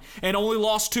earlier on and only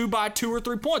lost to by 2 or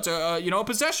 3 points, a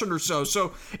possession or so.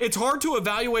 So it's hard to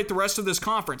evaluate the rest of this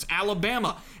conference.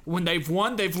 Alabama, when they've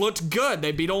won, they've looked good.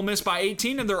 They beat Ole Miss by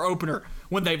 18 in their opener.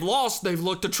 When they've lost, they've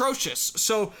looked atrocious.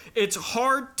 So it's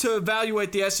hard to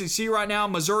evaluate the SEC right now.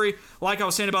 Missouri, like I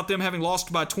was saying about them having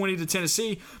lost by 20 to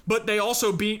Tennessee, but they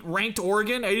also beat ranked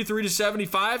Oregon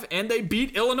 83-75, and they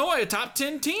beat Illinois, a top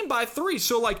 10 team, by 3.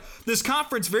 So this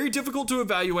conference, very difficult to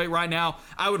evaluate right now.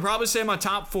 I would probably say my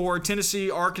top 4, Tennessee,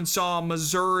 Arkansas,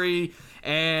 Missouri,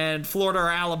 and Florida or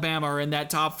Alabama are in that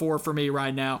top 4 for me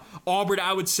right now. Auburn,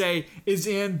 I would say, is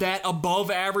in that above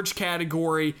average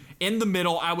category. In the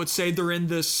middle, I would say they're in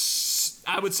this.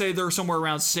 I would say they're somewhere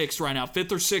around 6th right now,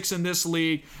 5th or 6th in this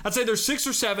league. I'd say they're 6th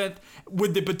or 7th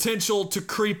with the potential to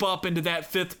creep up into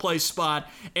that 5th place spot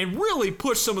and really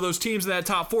push some of those teams in that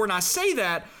top 4. And I say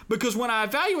that because when I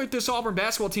evaluate this Auburn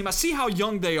basketball team, I see how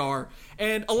young they are.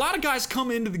 And a lot of guys come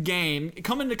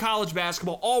into college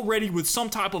basketball already with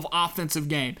some type of offensive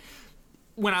game.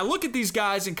 When I look at these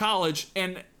guys in college,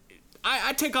 and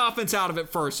I take offense out of it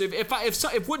first.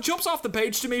 If what jumps off the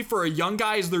page to me for a young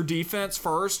guy is their defense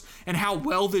first and how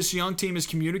well this young team is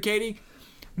communicating,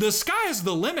 the sky is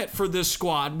the limit for this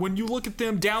squad when you look at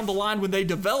them down the line when they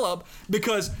develop,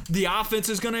 because the offense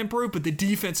is going to improve, but the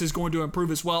defense is going to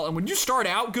improve as well. And when you start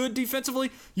out good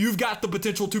defensively, you've got the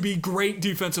potential to be great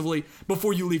defensively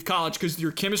before you leave college, because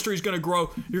your chemistry is going to grow.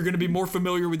 You're going to be more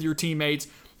familiar with your teammates.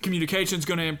 Communication is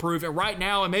going to improve. And right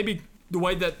now, and maybe the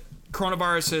way that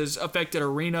coronavirus has affected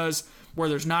arenas where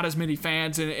there's not as many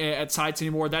fans at sites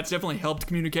anymore, that's definitely helped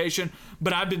communication.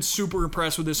 But I've been super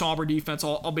impressed with this Auburn defense,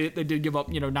 albeit they did give up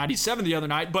 97 the other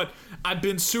night. But I've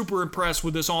been super impressed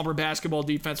with this Auburn basketball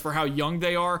defense for how young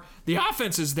they are. The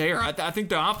offense is there. I think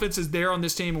the offense is there on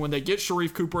this team, and when they get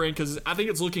Sharif Cooper in, because I think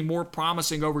it's looking more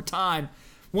promising over time.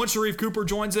 Once Sharif Cooper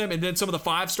joins them, and then some of the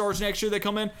 5 stars next year that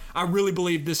come in, I really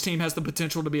believe this team has the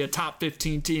potential to be a top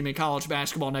 15 team in college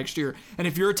basketball next year. And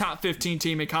if you're a top 15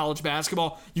 team in college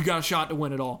basketball, you got a shot to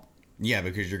win it all. Yeah,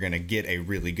 because you're going to get a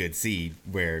really good seed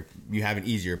where you have an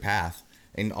easier path.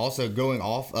 And also going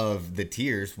off of the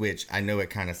tiers, which I know it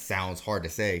kind of sounds hard to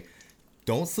say,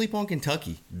 don't sleep on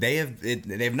Kentucky.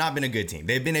 They've not been a good team.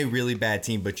 They've been a really bad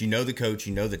team, but you know the coach,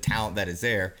 you know the talent that is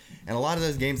there. And a lot of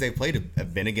those games they've played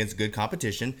have been against good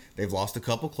competition. They've lost a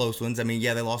couple close ones. I mean,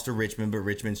 yeah, they lost to Richmond, but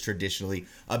Richmond's traditionally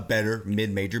a better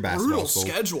mid-major basketball school.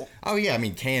 Brutal schedule. Oh, yeah. I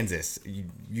mean, Kansas.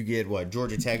 You get, what,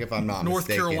 Georgia Tech, if I'm not North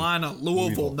mistaken. North Carolina,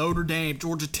 Louisville, Notre Dame,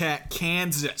 Georgia Tech,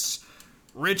 Kansas,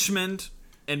 Richmond,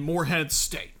 and Morehead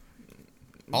State.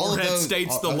 Morehead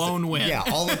State's the lone win. Yeah,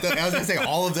 I was going to say,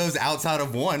 all of those outside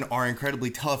of one are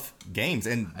incredibly tough games.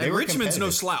 And Richmond's no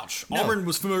slouch. No. Auburn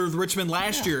was familiar with Richmond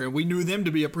last year, and we knew them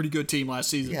to be a pretty good team last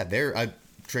season. Yeah, they're a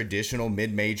traditional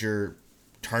mid-major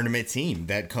tournament team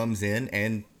that comes in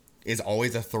and is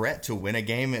always a threat to win a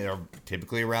game, or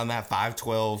typically around that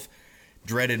 5-12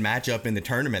 dreaded matchup in the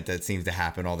tournament that seems to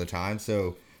happen all the time.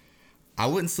 So I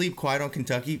wouldn't sleep quite on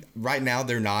Kentucky. Right now,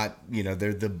 they're not,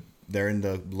 they're in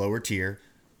the lower tier.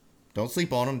 Don't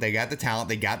sleep on them. They got the talent.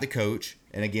 They got the coach.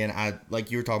 And again, like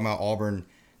you were talking about, Auburn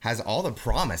has all the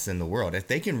promise in the world. If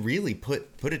they can really put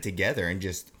it together and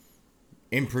just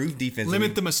improve defense.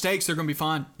 Limit the mistakes, they're going to be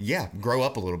fine. Yeah, grow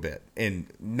up a little bit. And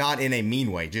not in a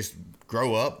mean way. Just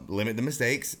grow up, limit the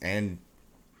mistakes, and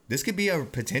this could be a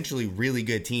potentially really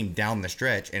good team down the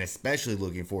stretch, and especially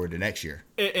looking forward to next year.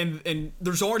 And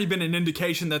there's already been an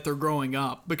indication that they're growing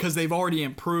up because they've already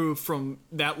improved from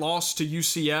that loss to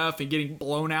UCF and getting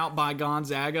blown out by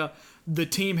Gonzaga. The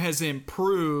team has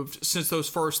improved since those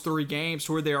first 3 games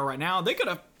to where they are right now. They could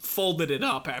have folded it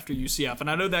up after UCF. And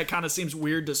I know that kind of seems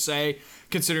weird to say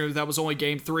considering that was only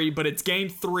game 3, but it's game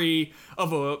 3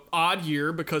 of a odd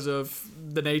year because of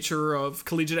the nature of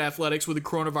collegiate athletics with the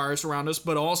coronavirus around us,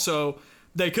 but also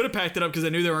they could have packed it up because they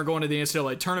knew they weren't going to the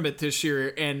NCAA tournament this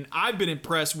year. And I've been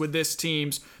impressed with this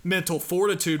team's mental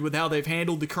fortitude with how they've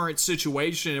handled the current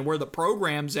situation and where the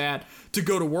program's at to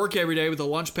go to work every day with a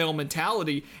lunch pail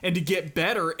mentality and to get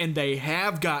better. And they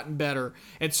have gotten better.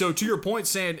 And so to your point,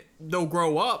 saying they'll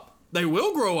grow up, they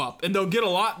will grow up and they'll get a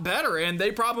lot better. And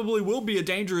they probably will be a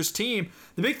dangerous team.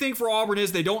 The big thing for Auburn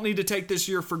is they don't need to take this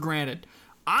year for granted.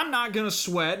 I'm not going to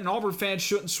sweat, and Auburn fans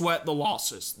shouldn't sweat the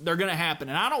losses. They're going to happen,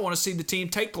 and I don't want to see the team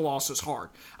take the losses hard.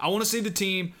 I want to see the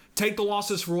team take the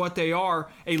losses for what they are,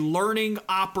 a learning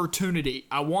opportunity.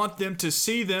 I want them to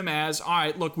see them as, all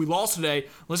right, look, we lost today.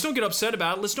 Let's don't get upset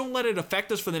about it. Let's don't let it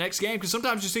affect us for the next game, because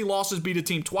sometimes you see losses beat a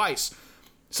team twice.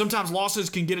 Sometimes losses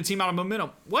can get a team out of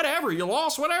momentum. Whatever, you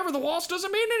lost, whatever. The loss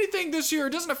doesn't mean anything this year. It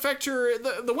doesn't affect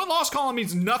the win-loss column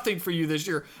means nothing for you this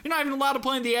year. You're not even allowed to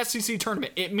play in the SEC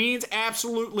tournament. It means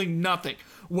absolutely nothing.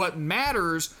 What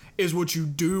matters is what you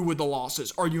do with the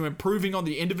losses. Are you improving on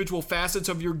the individual facets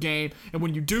of your game? And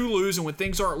when you do lose and when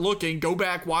things aren't looking, go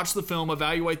back, watch the film,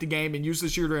 evaluate the game, and use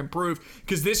this year to improve.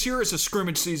 Because this year is a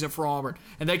scrimmage season for Auburn.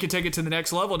 And they can take it to the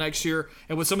next level next year.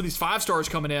 And with some of these 5-stars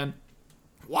coming in,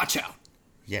 watch out.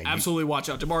 Yeah, absolutely watch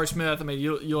out. Jabari Smith, I mean,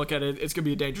 you look at it, it's going to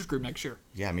be a dangerous group next year.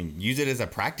 Yeah, I mean, use it as a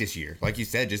practice year. Like you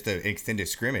said, just an extended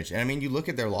scrimmage. And, I mean, you look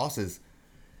at their losses,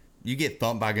 you get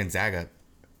thumped by Gonzaga.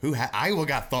 Iowa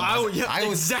got thumped.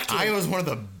 Exactly. Iowa's one of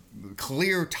the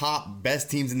clear top best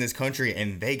teams in this country,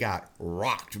 and they got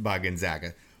rocked by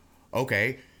Gonzaga.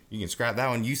 Okay, you can scrap that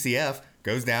one. UCF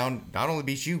goes down, not only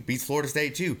beats Florida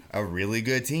State too, a really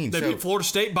good team. They beat Florida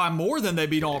State by more than they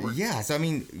beat Auburn. Yeah, so I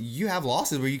mean, you have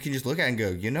losses where you can just look at it and go,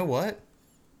 you know what?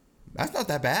 That's not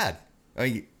that bad. I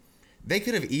mean, they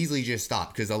could have easily just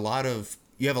stopped because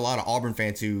you have a lot of Auburn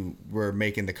fans who were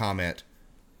making the comment,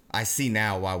 I see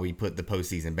now why we put the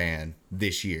postseason ban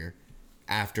this year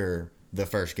after the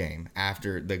first game,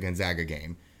 after the Gonzaga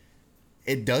game.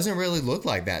 It doesn't really look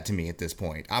like that to me at this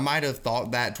point. I might have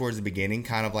thought that towards the beginning,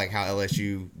 kind of like how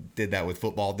LSU did that with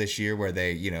football this year, where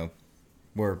they,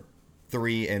 were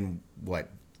 3-4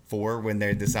 when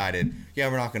they decided, yeah,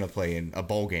 we're not going to play in a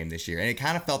bowl game this year. And it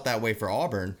kind of felt that way for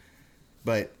Auburn,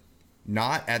 but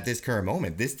not at this current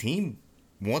moment. This team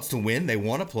wants to win. They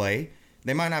want to play.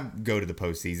 They might not go to the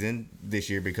postseason this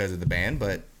year because of the ban,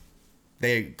 but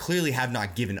they clearly have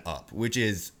not given up, which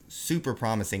is super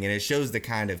promising, and it shows the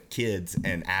kind of kids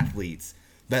and athletes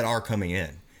that are coming in.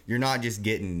 You're not just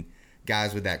getting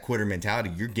guys with that quitter mentality.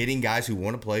 You're getting guys who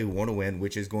want to play, who want to win,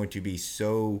 which is going to be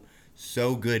so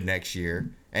good next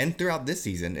year and throughout this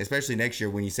season, especially next year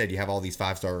when you said you have all these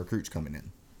 5-star recruits coming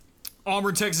in.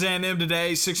 Auburn, Texas A&M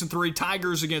today, 6-3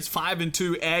 Tigers against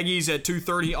 5-2 Aggies at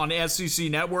 2:30 on the SEC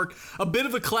Network. A bit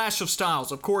of a clash of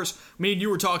styles. Of course, me and you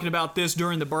were talking about this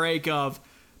during the break of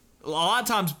a lot of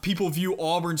times people view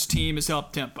Auburn's team as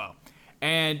up-tempo.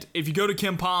 And if you go to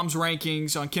Ken Palm's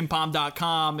rankings on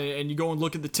kenpalm.com and you go and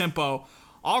look at the tempo,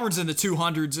 Auburn's in the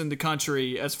 200s in the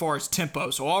country as far as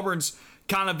tempo. So Auburn's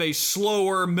kind of a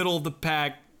slower,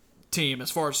 middle-of-the-pack team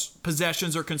as far as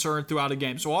possessions are concerned throughout a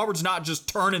game. So Auburn's not just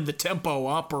turning the tempo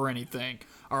up or anything,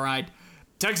 all right?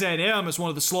 Texas A&M is one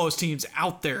of the slowest teams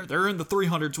out there. They're in the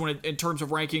 300s in terms of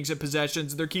rankings and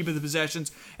possessions. They're keeping the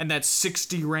possessions in that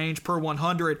 60 range per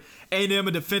 100. A&M,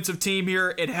 a defensive team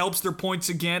here. It helps their points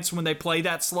against when they play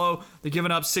that slow. They're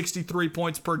giving up 63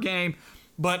 points per game.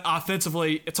 But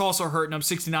offensively, it's also hurting them,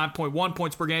 69.1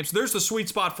 points per game. So there's the sweet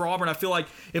spot for Auburn. I feel like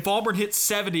if Auburn hits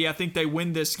 70, I think they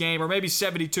win this game. Or maybe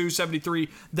 72, 73,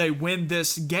 they win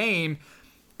this game.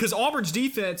 Because Auburn's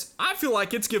defense, I feel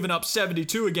like it's given up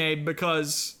 72 a game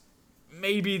because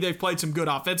maybe they've played some good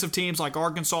offensive teams like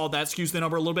Arkansas. That skews the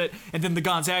number a little bit. And then the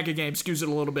Gonzaga game skews it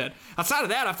a little bit. Outside of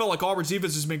that, I felt like Auburn's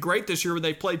defense has been great this year when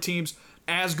they've played teams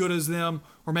as good as them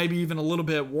or maybe even a little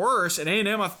bit worse. And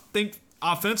A&M, I think,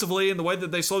 offensively and the way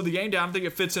that they slowed the game down, I think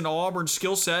it fits into Auburn's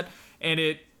skill set and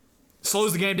it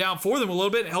slows the game down for them a little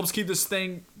bit. It helps keep this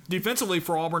thing defensively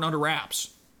for Auburn under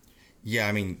wraps. Yeah,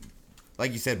 I mean,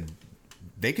 like you said,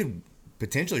 they could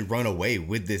potentially run away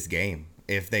with this game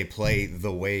if they play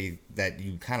the way that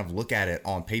you kind of look at it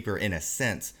on paper in a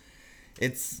sense.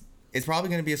 It's probably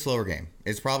going to be a slower game.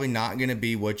 It's probably not going to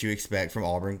be what you expect from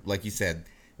Auburn. Like you said,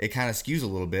 it kind of skews a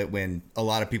little bit when a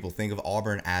lot of people think of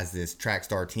Auburn as this track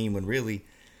star team when really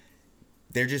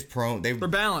they're just prone. They're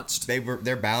balanced.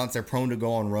 They're balanced. They're prone to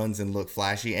go on runs and look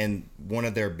flashy. And one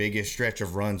of their biggest stretch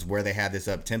of runs where they had this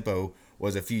up tempo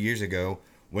was a few years ago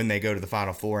when they go to the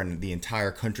Final Four and the entire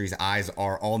country's eyes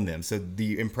are on them. So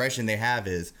the impression they have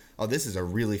is, oh, this is a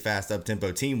really fast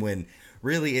up-tempo team when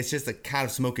really it's just a kind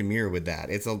of smoke and mirror with that.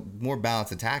 It's a more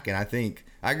balanced attack, and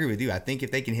I agree with you. I think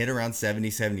if they can hit around 70,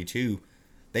 72,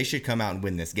 they should come out and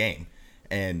win this game.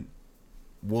 And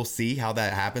we'll see how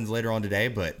that happens later on today,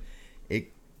 but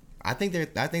I think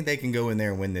they can go in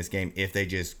there and win this game if they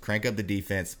just crank up the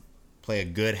defense, play a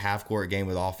good half-court game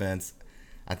with offense.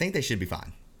 I think they should be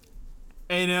fine.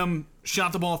 A&M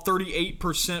shot the ball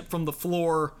 38% from the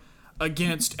floor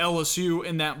against LSU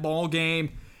in that ball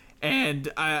game, and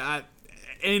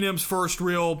A&M's first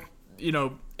real,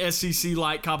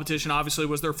 SEC-like competition obviously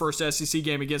was their first SEC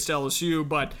game against LSU,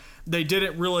 but they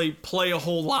didn't really play a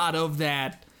whole lot of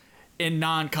that in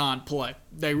non-con play.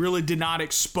 They really did not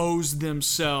expose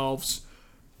themselves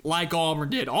like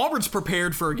Auburn did. Auburn's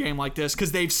prepared for a game like this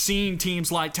because they've seen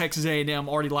teams like Texas A&M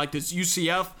already like this.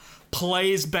 UCF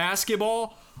plays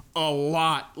basketball a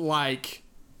lot like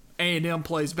A&M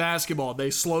plays basketball. They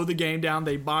slow the game down,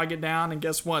 they bog it down, and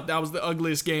guess what? That was the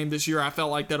ugliest game this year I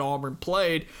felt like that Auburn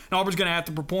played. And Auburn's going to have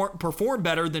to perform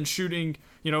better than shooting,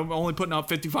 only putting up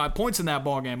 55 points in that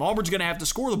ball game. Auburn's going to have to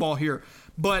score the ball here.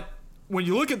 But when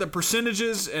you look at the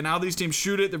percentages and how these teams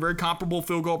shoot it, they're very comparable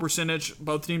field goal percentage.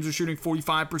 Both teams are shooting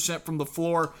 45% from the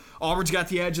floor. Auburn's got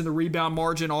the edge in the rebound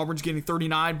margin. Auburn's getting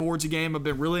 39 boards a game. I've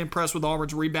been really impressed with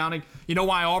Auburn's rebounding. You know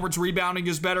why Auburn's rebounding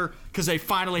is better? Because they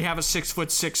finally have a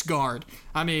 6'6" guard.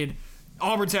 I mean,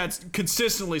 Auburn's had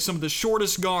consistently some of the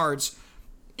shortest guards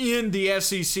in the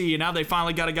SEC, and now they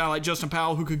finally got a guy like Justin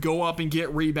Powell who could go up and get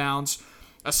rebounds.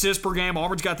 Assists per game,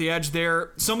 Auburn's got the edge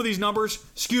there. Some of these numbers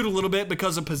skewed a little bit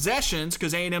because of possessions,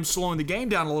 because A&M's slowing the game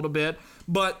down a little bit.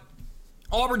 But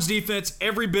Auburn's defense,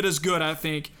 every bit as good, I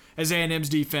think, as A&M's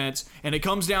defense. And it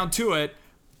comes down to it.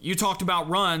 You talked about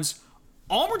runs.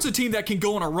 Auburn's a team that can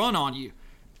go on a run on you.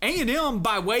 A&M,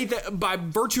 by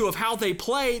virtue of how they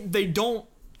play, they don't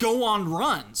go on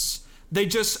runs. They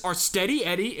just are steady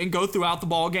Eddie and go throughout the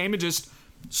ball game and just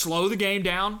slow the game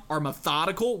down, are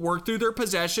methodical, work through their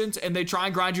possessions, and they try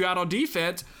and grind you out on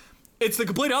defense. It's the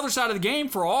complete other side of the game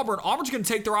for Auburn. Auburn's going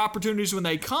to take their opportunities when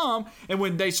they come, and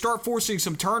when they start forcing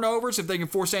some turnovers, if they can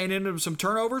force A&M into some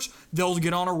turnovers, they'll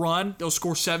get on a run. They'll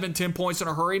score 7-10 points in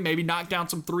a hurry, maybe knock down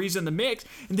some threes in the mix,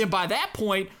 and then by that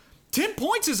point, 10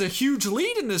 points is a huge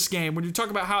lead in this game. When you talk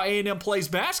about how A&M plays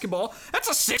basketball, that's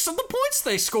a sixth of the points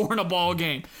they score in a ball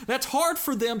game. That's hard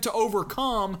for them to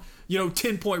overcome,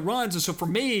 10-point runs. And so for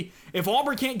me, if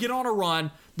Auburn can't get on a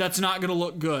run, that's not going to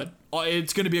look good.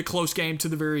 It's going to be a close game to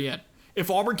the very end.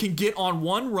 If Auburn can get on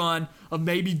one run of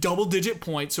maybe double-digit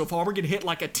points, so if Auburn can hit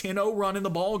like a 10-0 run in the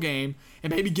ball game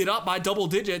and maybe get up by double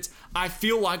digits, I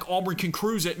feel like Auburn can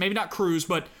cruise it. Maybe not cruise,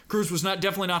 but cruise was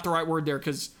definitely not the right word there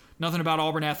because nothing about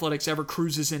Auburn athletics ever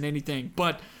cruises in anything.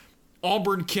 But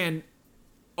Auburn can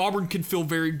feel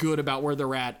very good about where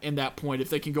they're at in that point if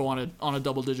they can go on a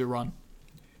double-digit run.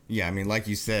 Yeah, I mean, like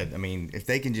you said, if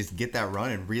they can just get that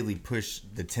run and really push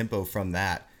the tempo from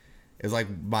that. It's like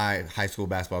my high school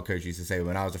basketball coach used to say,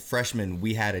 when I was a freshman,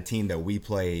 we had a team that we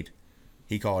played,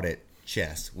 he called it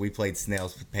chess. We played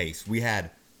snail's pace. We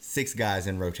had 6 guys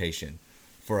in rotation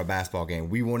for a basketball game.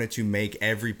 We wanted to make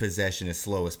every possession as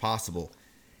slow as possible.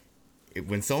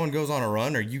 When someone goes on a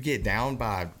run or you get down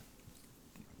by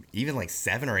even like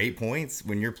 7 or 8 points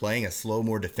when you're playing a slow,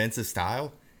 more defensive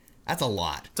style, That's a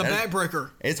lot. It's a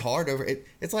backbreaker. It's hard over it.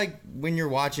 It's like when you're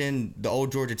watching the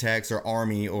old Georgia Techs or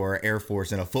Army or Air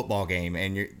Force in a football game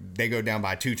and they go down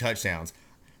by 2 touchdowns.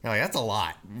 You're like, that's a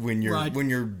lot when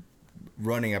you're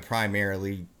running a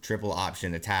primarily triple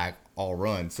option attack all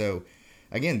run. So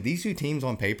again, these two teams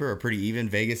on paper are pretty even.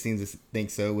 Vegas seems to think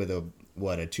so with a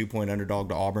 2-point underdog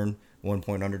to Auburn,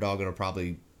 1-point underdog. It'll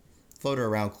probably float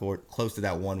around close to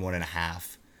that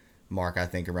 1.5 mark, I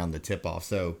think, around the tip-off.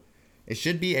 So it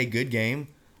should be a good game.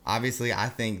 Obviously, I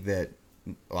think that,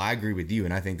 I agree with you,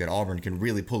 and I think that Auburn can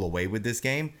really pull away with this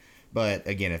game. But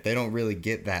again, if they don't really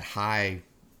get that high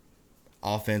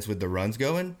offense with the runs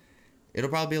going, it'll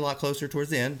probably be a lot closer towards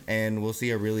the end, and we'll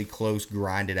see a really close,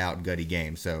 grinded out, gutty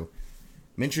game. So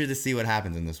I'm interested to see what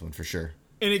happens in this one for sure.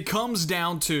 And it comes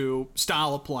down to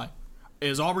style of play.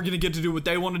 Is Auburn going to get to do what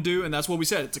they want to do? And that's what we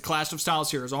said. It's a clash of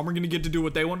styles here. Is Auburn going to get to do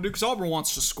what they want to do? Because Auburn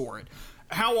wants to score it.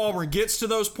 How Auburn gets to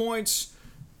those points,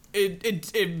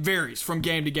 it varies from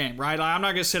game to game, right? I'm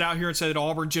not going to sit out here and say that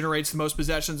Auburn generates the most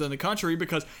possessions in the country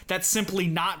because that's simply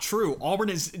not true. Auburn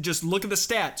is, just look at the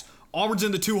stats. Auburn's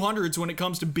in the 200s when it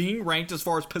comes to being ranked as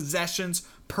far as possessions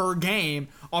per game.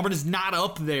 Auburn is not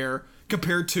up there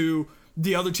compared to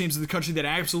the other teams in the country that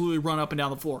absolutely run up and down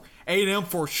the floor. A&M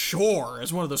for sure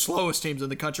is one of the slowest teams in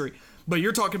the country. But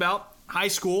you're talking about high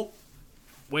school,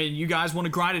 when you guys want to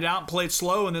grind it out and play it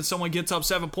slow and then someone gets up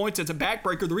 7 points, it's a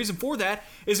backbreaker. The reason for that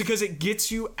is because it gets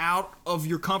you out of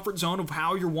your comfort zone of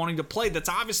how you're wanting to play. That's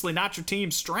obviously not your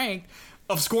team's strength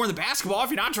of scoring the basketball if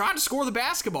you're not trying to score the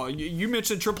basketball. You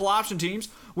mentioned triple option teams.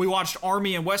 We watched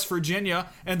Army and West Virginia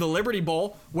and the Liberty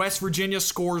Bowl. West Virginia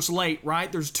scores late, right?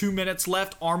 There's 2 minutes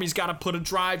left. Army's got to put a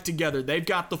drive together. They've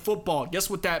got the football. Guess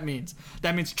what that means?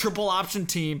 That means triple option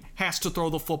team has to throw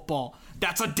the football.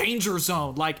 That's a danger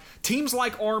zone. Like, teams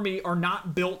like Army are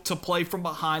not built to play from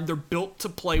behind. They're built to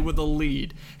play with a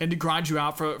lead and to grind you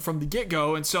out from the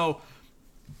get-go. And so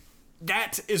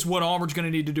that is what Auburn's going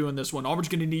to need to do in this one. Auburn's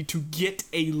going to need to get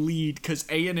a lead because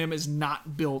A&M is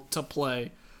not built to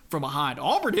play from behind.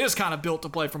 Auburn is kind of built to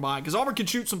play from behind because Auburn can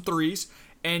shoot some threes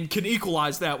and can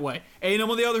equalize that way. A&M,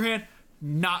 on the other hand,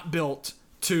 not built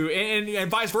to,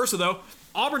 and vice versa, though.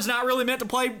 Auburn's not really meant to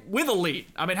play with a lead.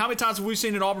 I mean, how many times have we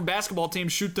seen an Auburn basketball team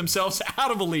shoot themselves out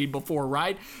of a lead before,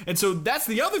 right? And so that's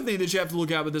the other thing that you have to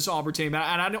look at with this Auburn team.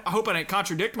 And I hope I didn't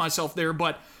contradict myself there,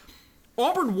 but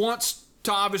Auburn wants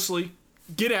to obviously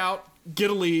get out, get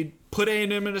a lead, put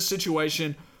A&M in a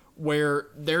situation where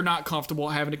they're not comfortable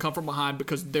having to come from behind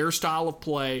because their style of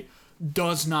play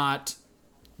does not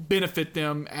benefit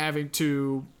them having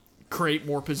to create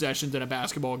more possessions in a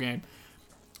basketball game.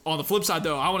 On the flip side,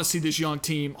 though, I want to see this young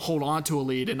team hold on to a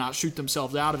lead and not shoot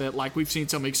themselves out of it like we've seen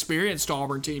some experienced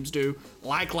Auburn teams do,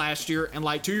 like last year and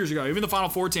like 2 years ago. Even the Final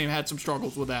Four team had some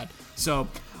struggles with that. So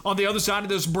on the other side of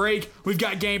this break, we've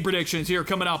got game predictions here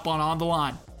coming up on The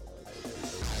Line.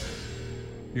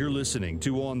 You're listening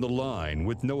to On the Line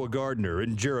with Noah Gardner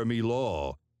and Jeremy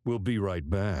Law. We'll be right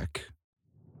back.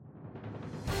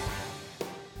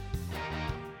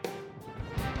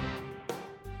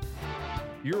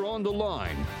 You're on the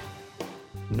line.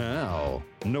 Now,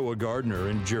 Noah Gardner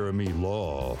and Jeremy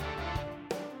Law.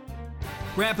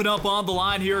 Wrapping up On the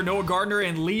Line here, Noah Gardner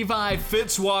and Levi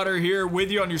Fitzwater here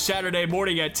with you on your Saturday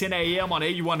morning at 10 a.m. on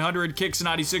AU100, Kicks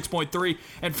 96.3,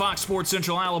 and Fox Sports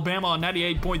Central Alabama on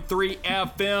 98.3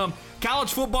 FM.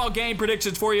 College football game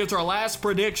predictions for you. It's our last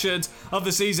predictions of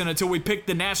the season until we pick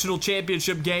the national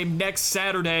championship game next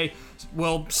Saturday.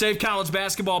 We'll save college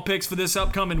basketball picks for this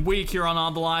upcoming week here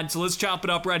on the Line. So let's chop it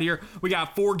up right here. We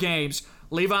got 4 games.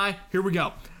 Levi, here we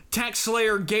go. Tax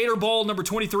Slayer Gator Bowl, number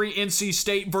 23, NC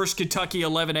State versus Kentucky,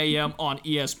 11 a.m. on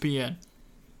ESPN.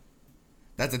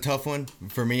 That's a tough one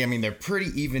for me. I mean, they're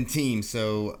pretty even teams,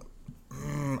 so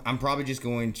I'm probably just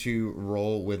going to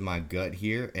roll with my gut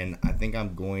here, and I think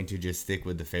I'm going to just stick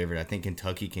with the favorite. I think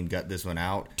Kentucky can gut this one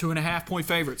out. 2.5-point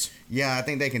favorites. Yeah, I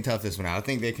think they can tough this one out. I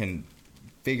think they can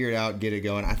figure it out, get it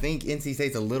going. I think NC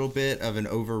State's a little bit of an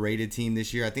overrated team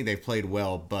this year. I think they've played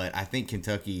well, but I think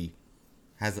Kentucky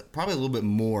has probably a little bit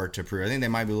more to prove. I think they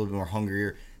might be a little bit more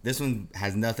hungrier. This one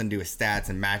has nothing to do with stats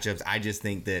and matchups. I just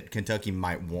think that Kentucky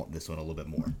might want this one a little bit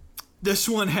more. This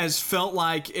one has felt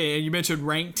like, and you mentioned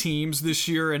ranked teams this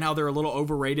year and how they're a little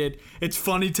overrated. It's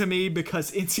funny to me because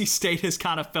NC State has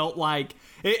kind of felt like,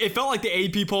 it felt like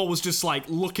the AP poll was just like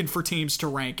looking for teams to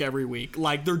rank every week.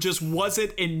 Like there just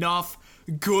wasn't enough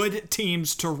good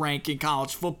teams to rank in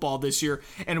college football this year.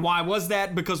 And why was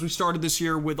that? Because we started this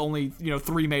year with only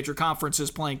 3 major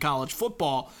conferences playing college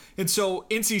football. And so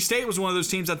NC State was one of those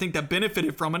teams I think that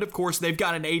benefited from it. Of course, they've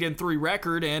got an 8-3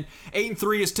 record, and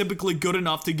 8-3 is typically good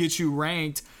enough to get you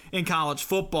ranked in college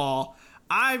football.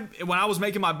 When I was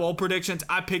making my bold predictions,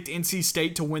 I picked NC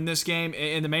State to win this game,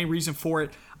 and the main reason for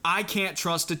it, I can't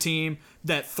trust a team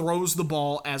that throws the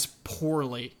ball as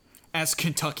poorly as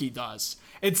Kentucky does.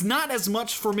 It's not as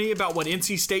much for me about what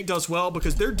NC State does well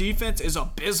because their defense is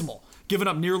abysmal, giving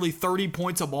up nearly 30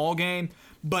 points a ball game.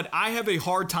 But I have a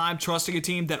hard time trusting a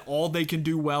team that all they can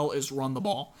do well is run the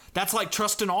ball. That's like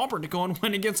trusting Auburn to go and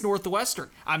win against Northwestern.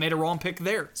 I made a wrong pick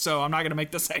there, so I'm not going to make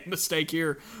the same mistake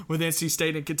here with NC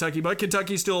State and Kentucky. But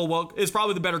Kentucky still is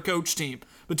probably the better coach team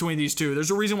between these two. There's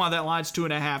a reason why that line's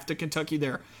 2.5 to Kentucky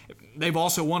there. They've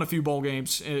also won a few bowl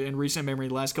games in recent memory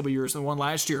the last couple of years. They won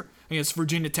last year against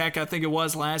Virginia Tech, I think it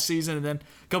was last season, and then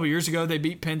a couple of years ago they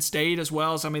beat Penn State as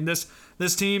well. So I mean, this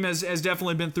team has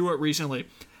definitely been through it recently.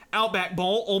 Outback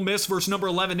Bowl, Ole Miss versus number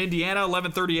 11 Indiana,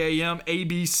 11:30 a.m.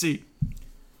 ABC.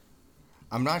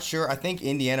 I'm not sure. I think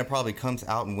Indiana probably comes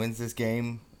out and wins this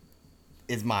game,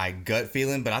 is my gut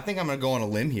feeling, but I think I'm going to go on a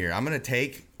limb here. I'm going to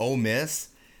take Ole Miss.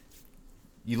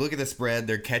 You look at the spread,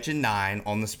 they're catching 9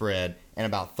 on the spread, and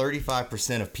about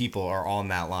 35% of people are on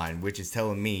that line, which is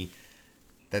telling me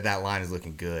that line is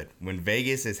looking good. When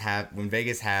Vegas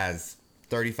has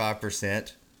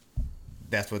 35%,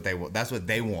 that's what they want. That's what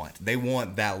they want. They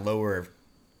want that lower,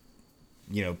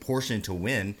 portion to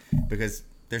win because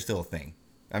they're still a thing.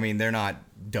 I mean, they're not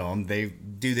dumb. They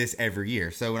do this every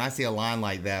year. So when I see a line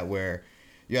like that where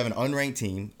you have an unranked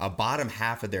team, a bottom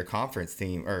half of their conference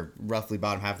team, or roughly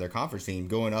bottom half of their conference team,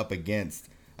 going up against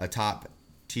a top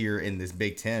tier in this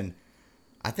Big Ten,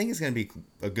 I think it's going to be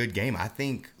a good game. I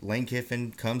think Lane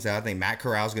Kiffin comes out. I think Matt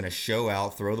Corral's going to show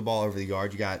out, throw the ball over the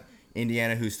yard. You got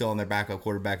Indiana, who's still on their backup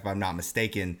quarterback, if I'm not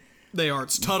mistaken. They are.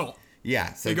 It's Tuttle.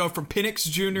 Yeah. So they go from Penix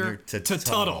Jr. to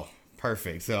Tuttle.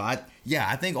 Perfect. So, I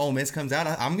think Ole Miss comes out.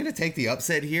 I'm going to take the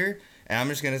upset here, and I'm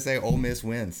just going to say Ole Miss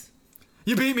wins.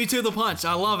 You beat me to the punch.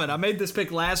 I love it. I made this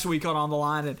pick last week on the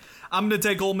Line, and I'm going to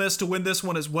take Ole Miss to win this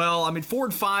one as well. I mean,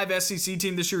 4-5 SEC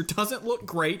team this year doesn't look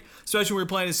great, especially when we're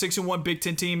playing a 6-1 Big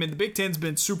Ten team, and the Big Ten's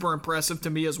been super impressive to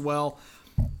me as well.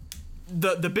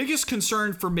 The biggest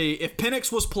concern for me, if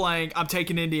Penix was playing, I'm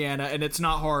taking Indiana, and it's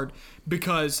not hard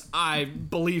because I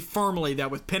believe firmly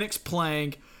that with Penix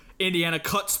playing, Indiana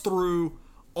cuts through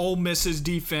Ole Miss's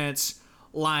defense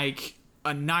like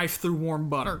a knife through warm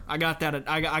butter. I got that.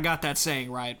 I got that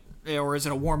saying right, or is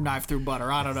it a warm knife through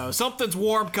butter? I don't know. Something's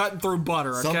warm cutting through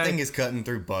butter. Okay? Something is cutting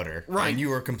through butter. Right. And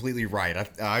you are completely right.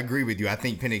 I agree with you. I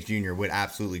think Penix Jr. would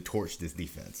absolutely torch this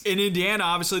defense. In Indiana,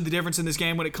 obviously the difference in this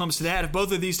game when it comes to that, if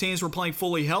both of these teams were playing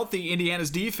fully healthy, Indiana's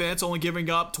defense only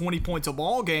giving up 20 points a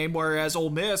ball game, whereas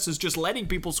Ole Miss is just letting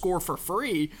people score for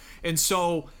free. And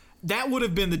so that would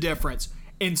have been the difference.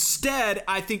 Instead,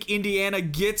 I think Indiana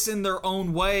gets in their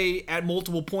own way at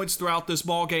multiple points throughout this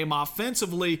ball game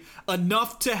offensively,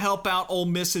 enough to help out Ole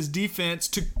Miss's defense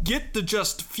to get the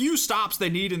just few stops they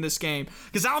need in this game.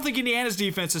 Because I don't think Indiana's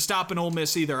defense is stopping Ole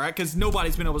Miss either, right? Because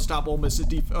nobody's been able to stop Ole Miss's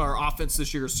offense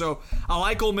this year. So I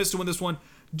like Ole Miss to win this one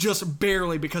just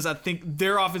barely because I think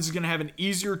their offense is going to have an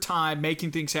easier time making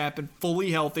things happen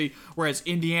fully healthy, whereas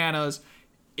Indiana's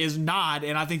is not,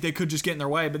 and I think they could just get in their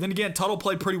way. But then again, Tuttle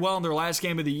played pretty well in their last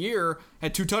game of the year,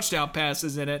 had 2 touchdown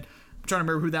passes in it. I'm trying to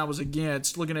remember who that was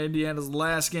against. Looking at Indiana's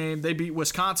last game, they beat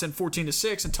Wisconsin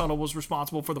 14-6, and Tuttle was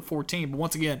responsible for the 14. But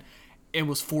once again, it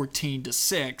was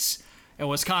 14-6. And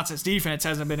Wisconsin's defense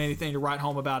hasn't been anything to write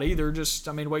home about either.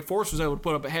 Wake Forest was able to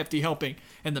put up a hefty helping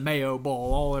in the Mayo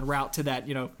Bowl, all en route to that,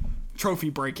 trophy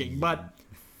breaking. But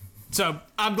so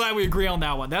I'm glad we agree on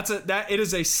that one. It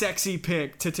is a sexy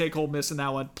pick to take Ole Miss in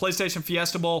that one. PlayStation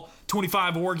Fiesta Bowl,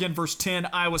 25 Oregon versus 10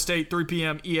 Iowa State, 3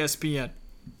 p.m. ESPN.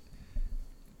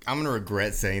 I'm going to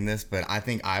regret saying this, but I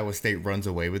think Iowa State runs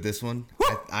away with this one.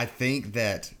 I think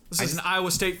that this is an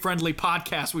Iowa State friendly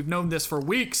podcast. We've known this for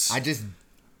weeks.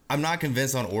 I'm not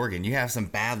convinced on Oregon. You have some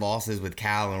bad losses with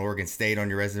Cal and Oregon State on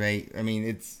your resume. I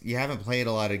mean, you haven't played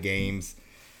a lot of games.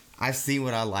 I've seen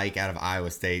what I like out of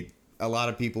Iowa State. A lot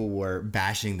of people were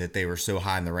bashing that they were so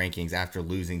high in the rankings after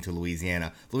losing to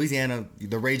Louisiana. Louisiana,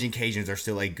 the Raging Cajuns are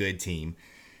still a good team.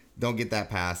 Don't get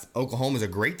that past. Oklahoma's a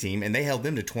great team, and they held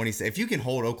them to 20. If you can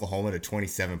hold Oklahoma to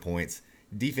 27 points,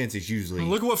 defense is usually...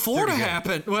 Look at what Florida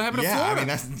happened. What happened to Florida? I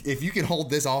mean, if you can hold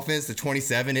this offense to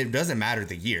 27, it doesn't matter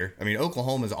the year. I mean,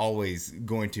 Oklahoma's always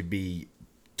going to be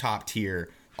top-tier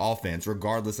offense,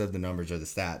 regardless of the numbers or the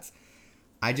stats.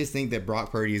 I just think that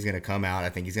Brock Purdy is going to come out.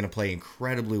 I think he's going to play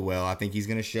incredibly well. I think he's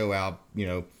going to show out,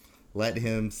 let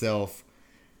himself,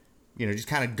 just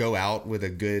kind of go out with a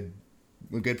good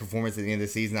performance at the end of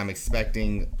the season. I'm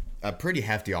expecting a pretty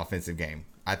hefty offensive game.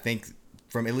 I think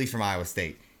at least from Iowa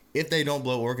State. If they don't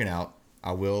blow Oregon out,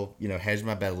 I will, hedge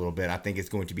my bet a little bit. I think it's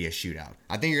going to be a shootout.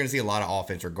 I think you're going to see a lot of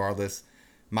offense regardless,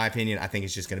 my opinion, I think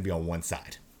it's just going to be on one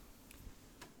side.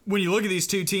 When you look at these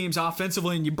two teams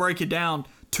offensively and you break it down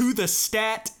to the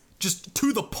stat, just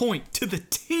to the point, to the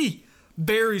T,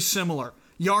 very similar.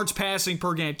 Yards passing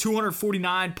per game,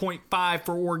 249.5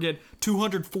 for Oregon,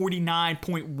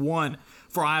 249.1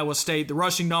 for Iowa State. The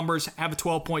rushing numbers have a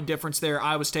 12-point difference there.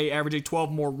 Iowa State averaging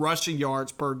 12 more rushing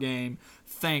yards per game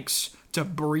thanks to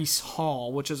Breece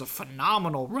Hall, which is a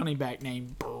phenomenal running back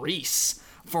name. Breece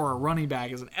for a running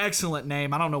back is an excellent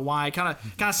name. I don't know why. It kind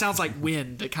of sounds like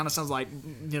wind. It kind of sounds like,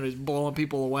 he's blowing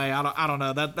people away. I don't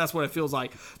know. That's what it feels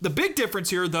like. The big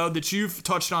difference here, though, that you've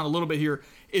touched on a little bit here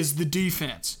is the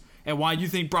defense and why you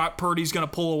think Brock Purdy's going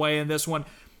to pull away in this one.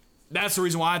 That's the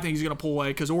reason why I think he's going to pull away,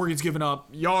 because Oregon's given up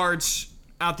yards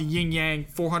out the yin-yang,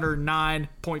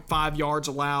 409.5 yards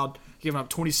allowed, giving up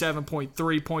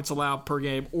 27.3 points allowed per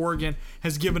game. Oregon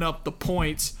has given up the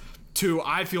points to,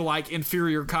 I feel like,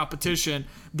 inferior competition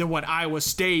than what Iowa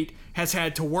State has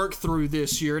had to work through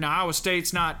this year. Now, Iowa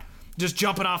State's not just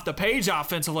jumping off the page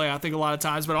offensively, I think, a lot of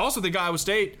times, but I also think Iowa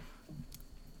State,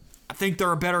 I think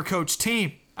they're a better coached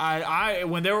team.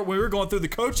 When we were going through the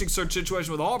coaching search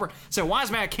situation with Auburn, I said, why is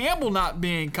Matt Campbell not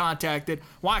being contacted?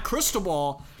 Why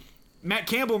Cristobal? Matt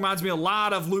Campbell reminds me a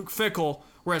lot of Luke Fickell,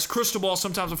 whereas Cristobal,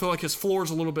 sometimes I feel like his floor is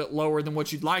a little bit lower than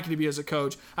what you'd like it to be as a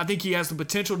coach. I think he has the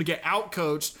potential to get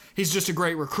out-coached. He's just a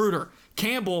great recruiter.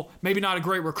 Campbell, maybe not a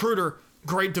great recruiter,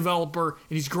 great developer,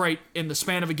 and he's great in the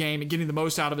span of a game and getting the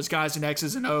most out of his guys in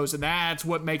X's and O's, and that's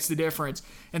what makes the difference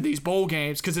in these bowl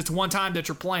games, because it's one time that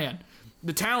you're playing.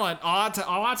 The talent, a lot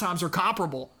of times, are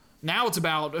comparable. Now it's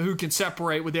about who can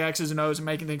separate with the X's and O's and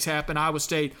making things happen. Iowa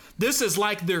State, this is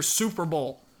like their Super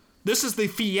Bowl. This is the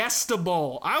Fiesta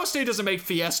Bowl. Iowa State doesn't make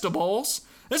Fiesta Bowls.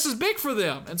 This is big for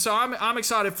them, and so I'm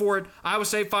excited for it. Iowa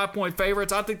State 5-point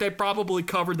favorites. I think they probably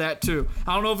covered that too.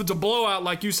 I don't know if it's a blowout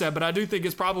like you said, but I do think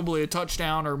it's probably a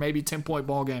touchdown or maybe 10-point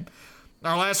ball game.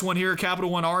 Our last one here,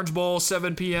 Capital One Orange Bowl,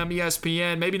 7 p.m.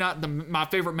 ESPN. Maybe not my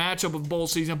favorite matchup of bowl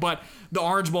season, but the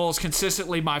Orange Bowl is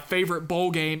consistently my favorite bowl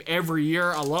game every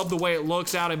year. I love the way it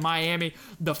looks out in Miami.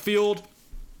 The field,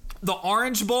 the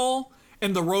Orange Bowl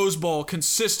and the Rose Bowl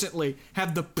consistently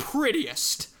have the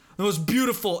prettiest, the most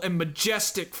beautiful and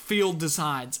majestic field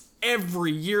designs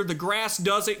every year. The grass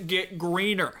doesn't get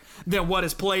greener than what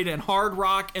is played in Hard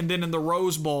Rock and then in the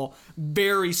Rose Bowl.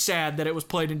 Very sad that it was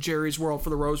played in Jerry's World for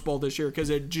the Rose Bowl this year, because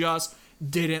it just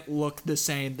didn't look the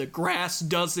same. The grass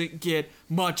doesn't get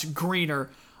much greener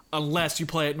unless you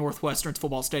play at Northwestern's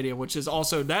football stadium, which is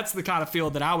also, that's the kind of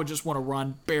field that I would just want to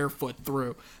run barefoot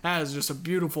through. That is just a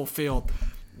beautiful field.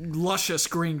 Luscious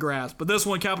green grass. But this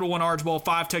one, Capital One Orange Bowl,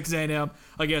 5 Texas A&M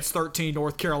against 13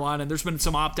 North Carolina. And there's been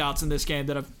some opt-outs in this game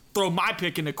that have thrown my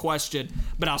pick into question,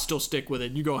 but I'll still stick with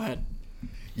it. You go ahead.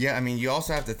 Yeah, I mean, you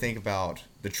also have to think about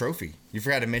the trophy. You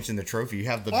forgot to mention the trophy. You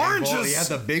have the oranges. Big bowl. You have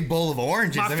the big bowl of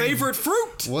oranges. My favorite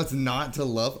fruit. What's not to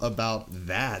love about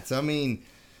that? So, I mean,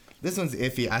 this one's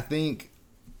iffy. I think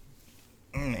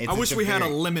I wish we had a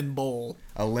lemon bowl.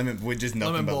 A lemon with just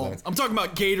nothing but lemons. I'm talking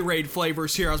about Gatorade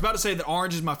flavors here. I was about to say that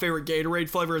orange is my favorite Gatorade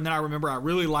flavor, and then I remember I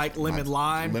really like lemon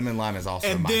lime. Lemon lime is also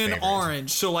my favorite. And then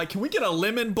orange. So, like, can we get a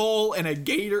lemon bowl and a and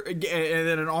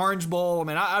then an orange bowl? I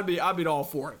mean, I'd be all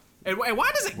for it. And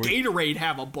why doesn't Gatorade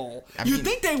have a bowl? You'd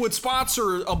think they would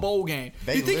sponsor a bowl game.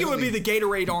 You'd think it would be the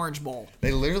Gatorade Orange Bowl.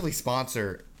 They literally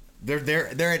sponsor. They're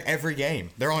at every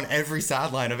game. They're on every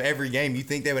sideline of every game. You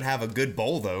think they would have a good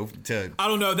bowl though? I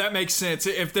don't know. That makes sense.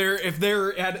 If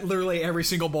they're at literally every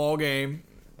single ball game.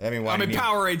 I mean,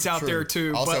 Powerade's out there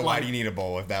too. Also, but why do you need a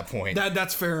bowl at that point?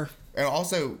 That's fair. And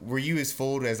also, were you as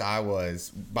fooled as I was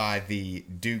by the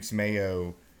Duke's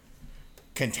Mayo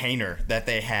container that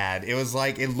they had? It was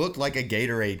like, it looked like a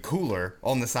Gatorade cooler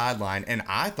on the sideline, and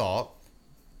I thought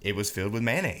it was filled with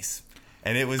mayonnaise.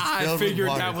 And it was filled with water. I figured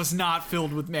that was not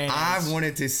filled with mayonnaise. I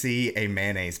wanted to see a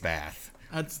mayonnaise bath.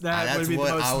 That would be the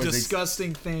most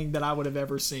disgusting thing that I would have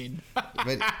ever seen.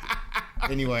 But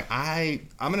anyway, I'm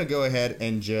going to go ahead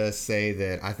and just say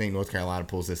that I think North Carolina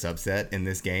pulls this upset in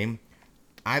this game.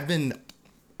 I've been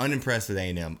unimpressed with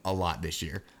A&M a lot this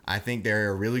year. I think they're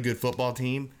a really good football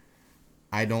team.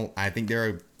 I think they're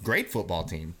a great football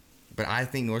team. But I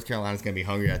think North Carolina's going to be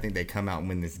hungry. I think they come out and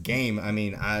win this game. I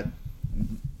mean,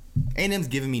 A&M's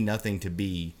giving me nothing to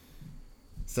be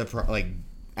surprised, like,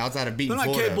 outside of beating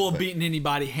Florida. They're not capable of beating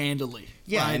anybody handily.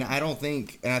 Yeah, right? And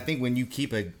I think when you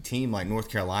keep a team like North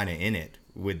Carolina in it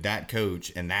with that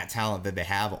coach and that talent that they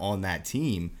have on that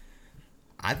team,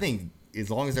 I think as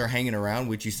long as they're hanging around,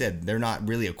 which you said, they're not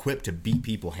really equipped to beat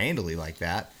people handily like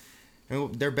that.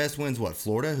 And their best wins,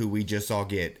 Florida, who we just saw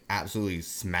get absolutely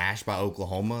smashed by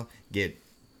Oklahoma, get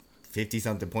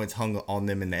 50-something points hung on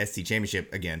them in the SC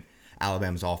Championship. Again,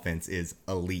 Alabama's offense is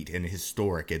elite and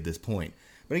historic at this point.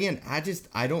 But again,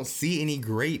 I don't see any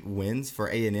great wins for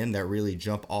A&M that really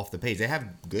jump off the page. They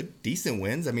have good, decent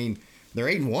wins. I mean, they're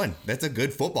 8-1. That's a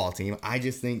good football team. I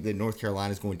just think that North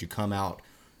Carolina is going to come out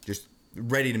just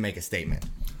ready to make a statement.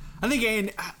 I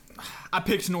think I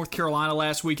picked North Carolina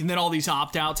last week, and then all these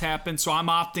opt-outs happened, so I'm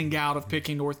opting out of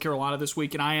picking North Carolina this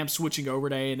week, and I am switching over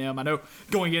to A&M. I know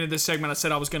going into this segment I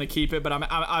said I was going to keep it, but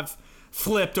I've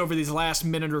flipped over these last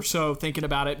minute or so thinking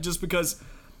about it, just because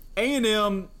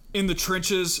A&M in the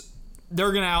trenches,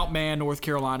 they're going to outman North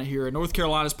Carolina here. And North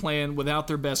Carolina's playing without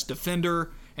their best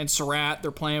defender and Surratt. They're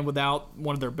playing without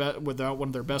one of their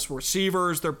best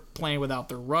receivers. They're playing without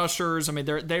their rushers. I mean,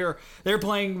 they're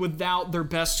playing without their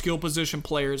best skill position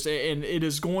players, and it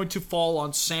is going to fall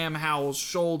on Sam Howell's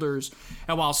shoulders.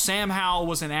 And while Sam Howell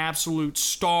was an absolute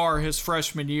star his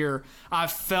freshman year, I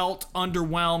felt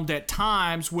underwhelmed at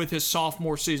times with his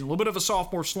sophomore season. A little bit of a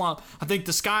sophomore slump. I think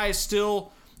the sky is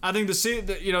still. I think the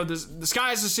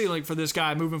sky is the ceiling for this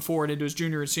guy moving forward into his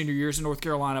junior and senior years in North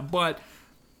Carolina. But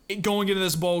going into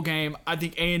this bowl game, I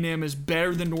think A&M is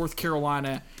better than North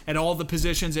Carolina at all the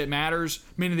positions it matters,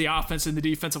 meaning the offense and the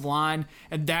defensive line,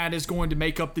 and that is going to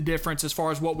make up the difference as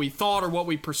far as what we thought or what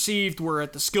we perceived were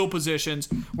at the skill positions,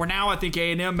 where now I think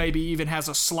A&M maybe even has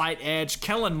a slight edge.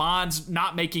 Kellen Mond's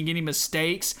not making any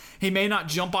mistakes. He may not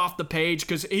jump off the page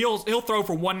because he'll throw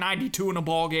for 192 in a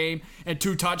ball game and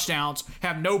 2 touchdowns,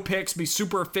 have no picks, be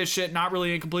super efficient, not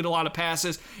really incomplete a lot of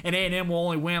passes, and A&M will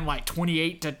only win like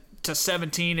 28 to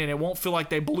 17, and it won't feel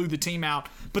like they blew the team out,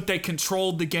 but they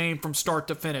controlled the game from start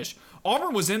to finish.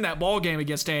 Auburn was in that ball game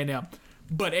against A&M,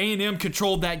 but A&M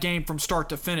controlled that game from start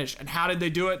to finish. And how did they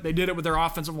do it? They did it with their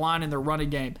offensive line and their running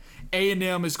game.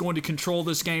 A&M is going to control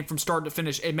this game from start to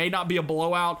finish. It may not be a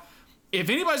blowout.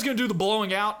 If anybody's going to do the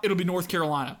blowing out, it'll be North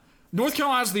Carolina. North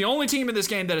Carolina's the only team in this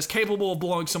game that is capable of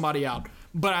blowing somebody out,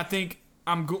 but I think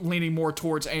I'm leaning more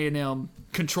towards A&M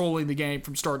controlling the game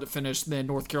from start to finish than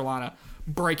North Carolina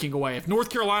breaking away. If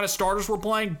North Carolina starters were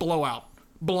playing, blowout.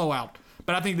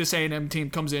 But I think this A&M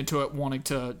team comes into it wanting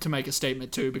to make a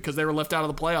statement too, because they were left out of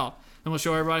the playoff. And we'll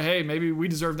show everybody, hey, maybe we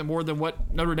deserved it more than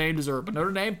what Notre Dame deserved. But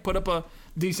Notre Dame put up a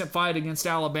decent fight against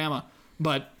Alabama.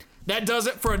 But that does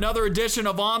it for another edition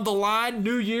of On the Line.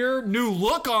 New year, new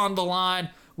look on the line.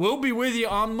 We'll be with you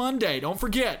on Monday. Don't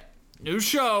forget, new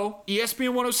show,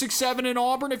 ESPN 106.7 in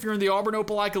Auburn if you're in the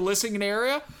Auburn-Opelika listening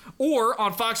area, or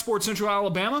on Fox Sports Central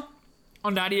Alabama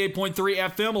on 98.3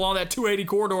 FM along that 280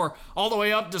 corridor all the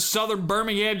way up to southern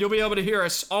Birmingham. You'll be able to hear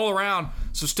us all around,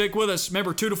 so stick with us.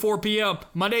 Remember, 2 to 4 p.m.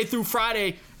 Monday through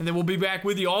Friday, and then we'll be back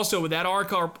with you also with that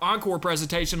encore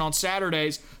presentation on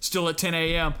Saturdays, still at 10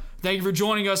 a.m. Thank you for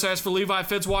joining us. As for Levi,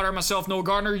 Fitzwater, and myself, Noah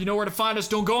Gardner, you know where to find us.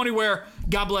 Don't go anywhere.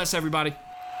 God bless everybody.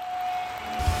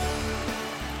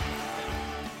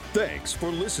 Thanks for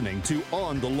listening to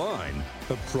On the Line,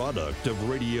 a product of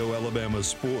Radio Alabama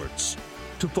Sports.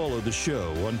 To follow the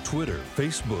show on Twitter,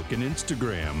 Facebook, and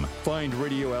Instagram, find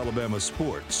Radio Alabama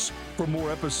Sports. For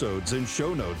more episodes and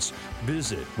show notes,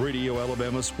 visit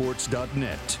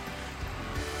RadioAlabamaSports.net.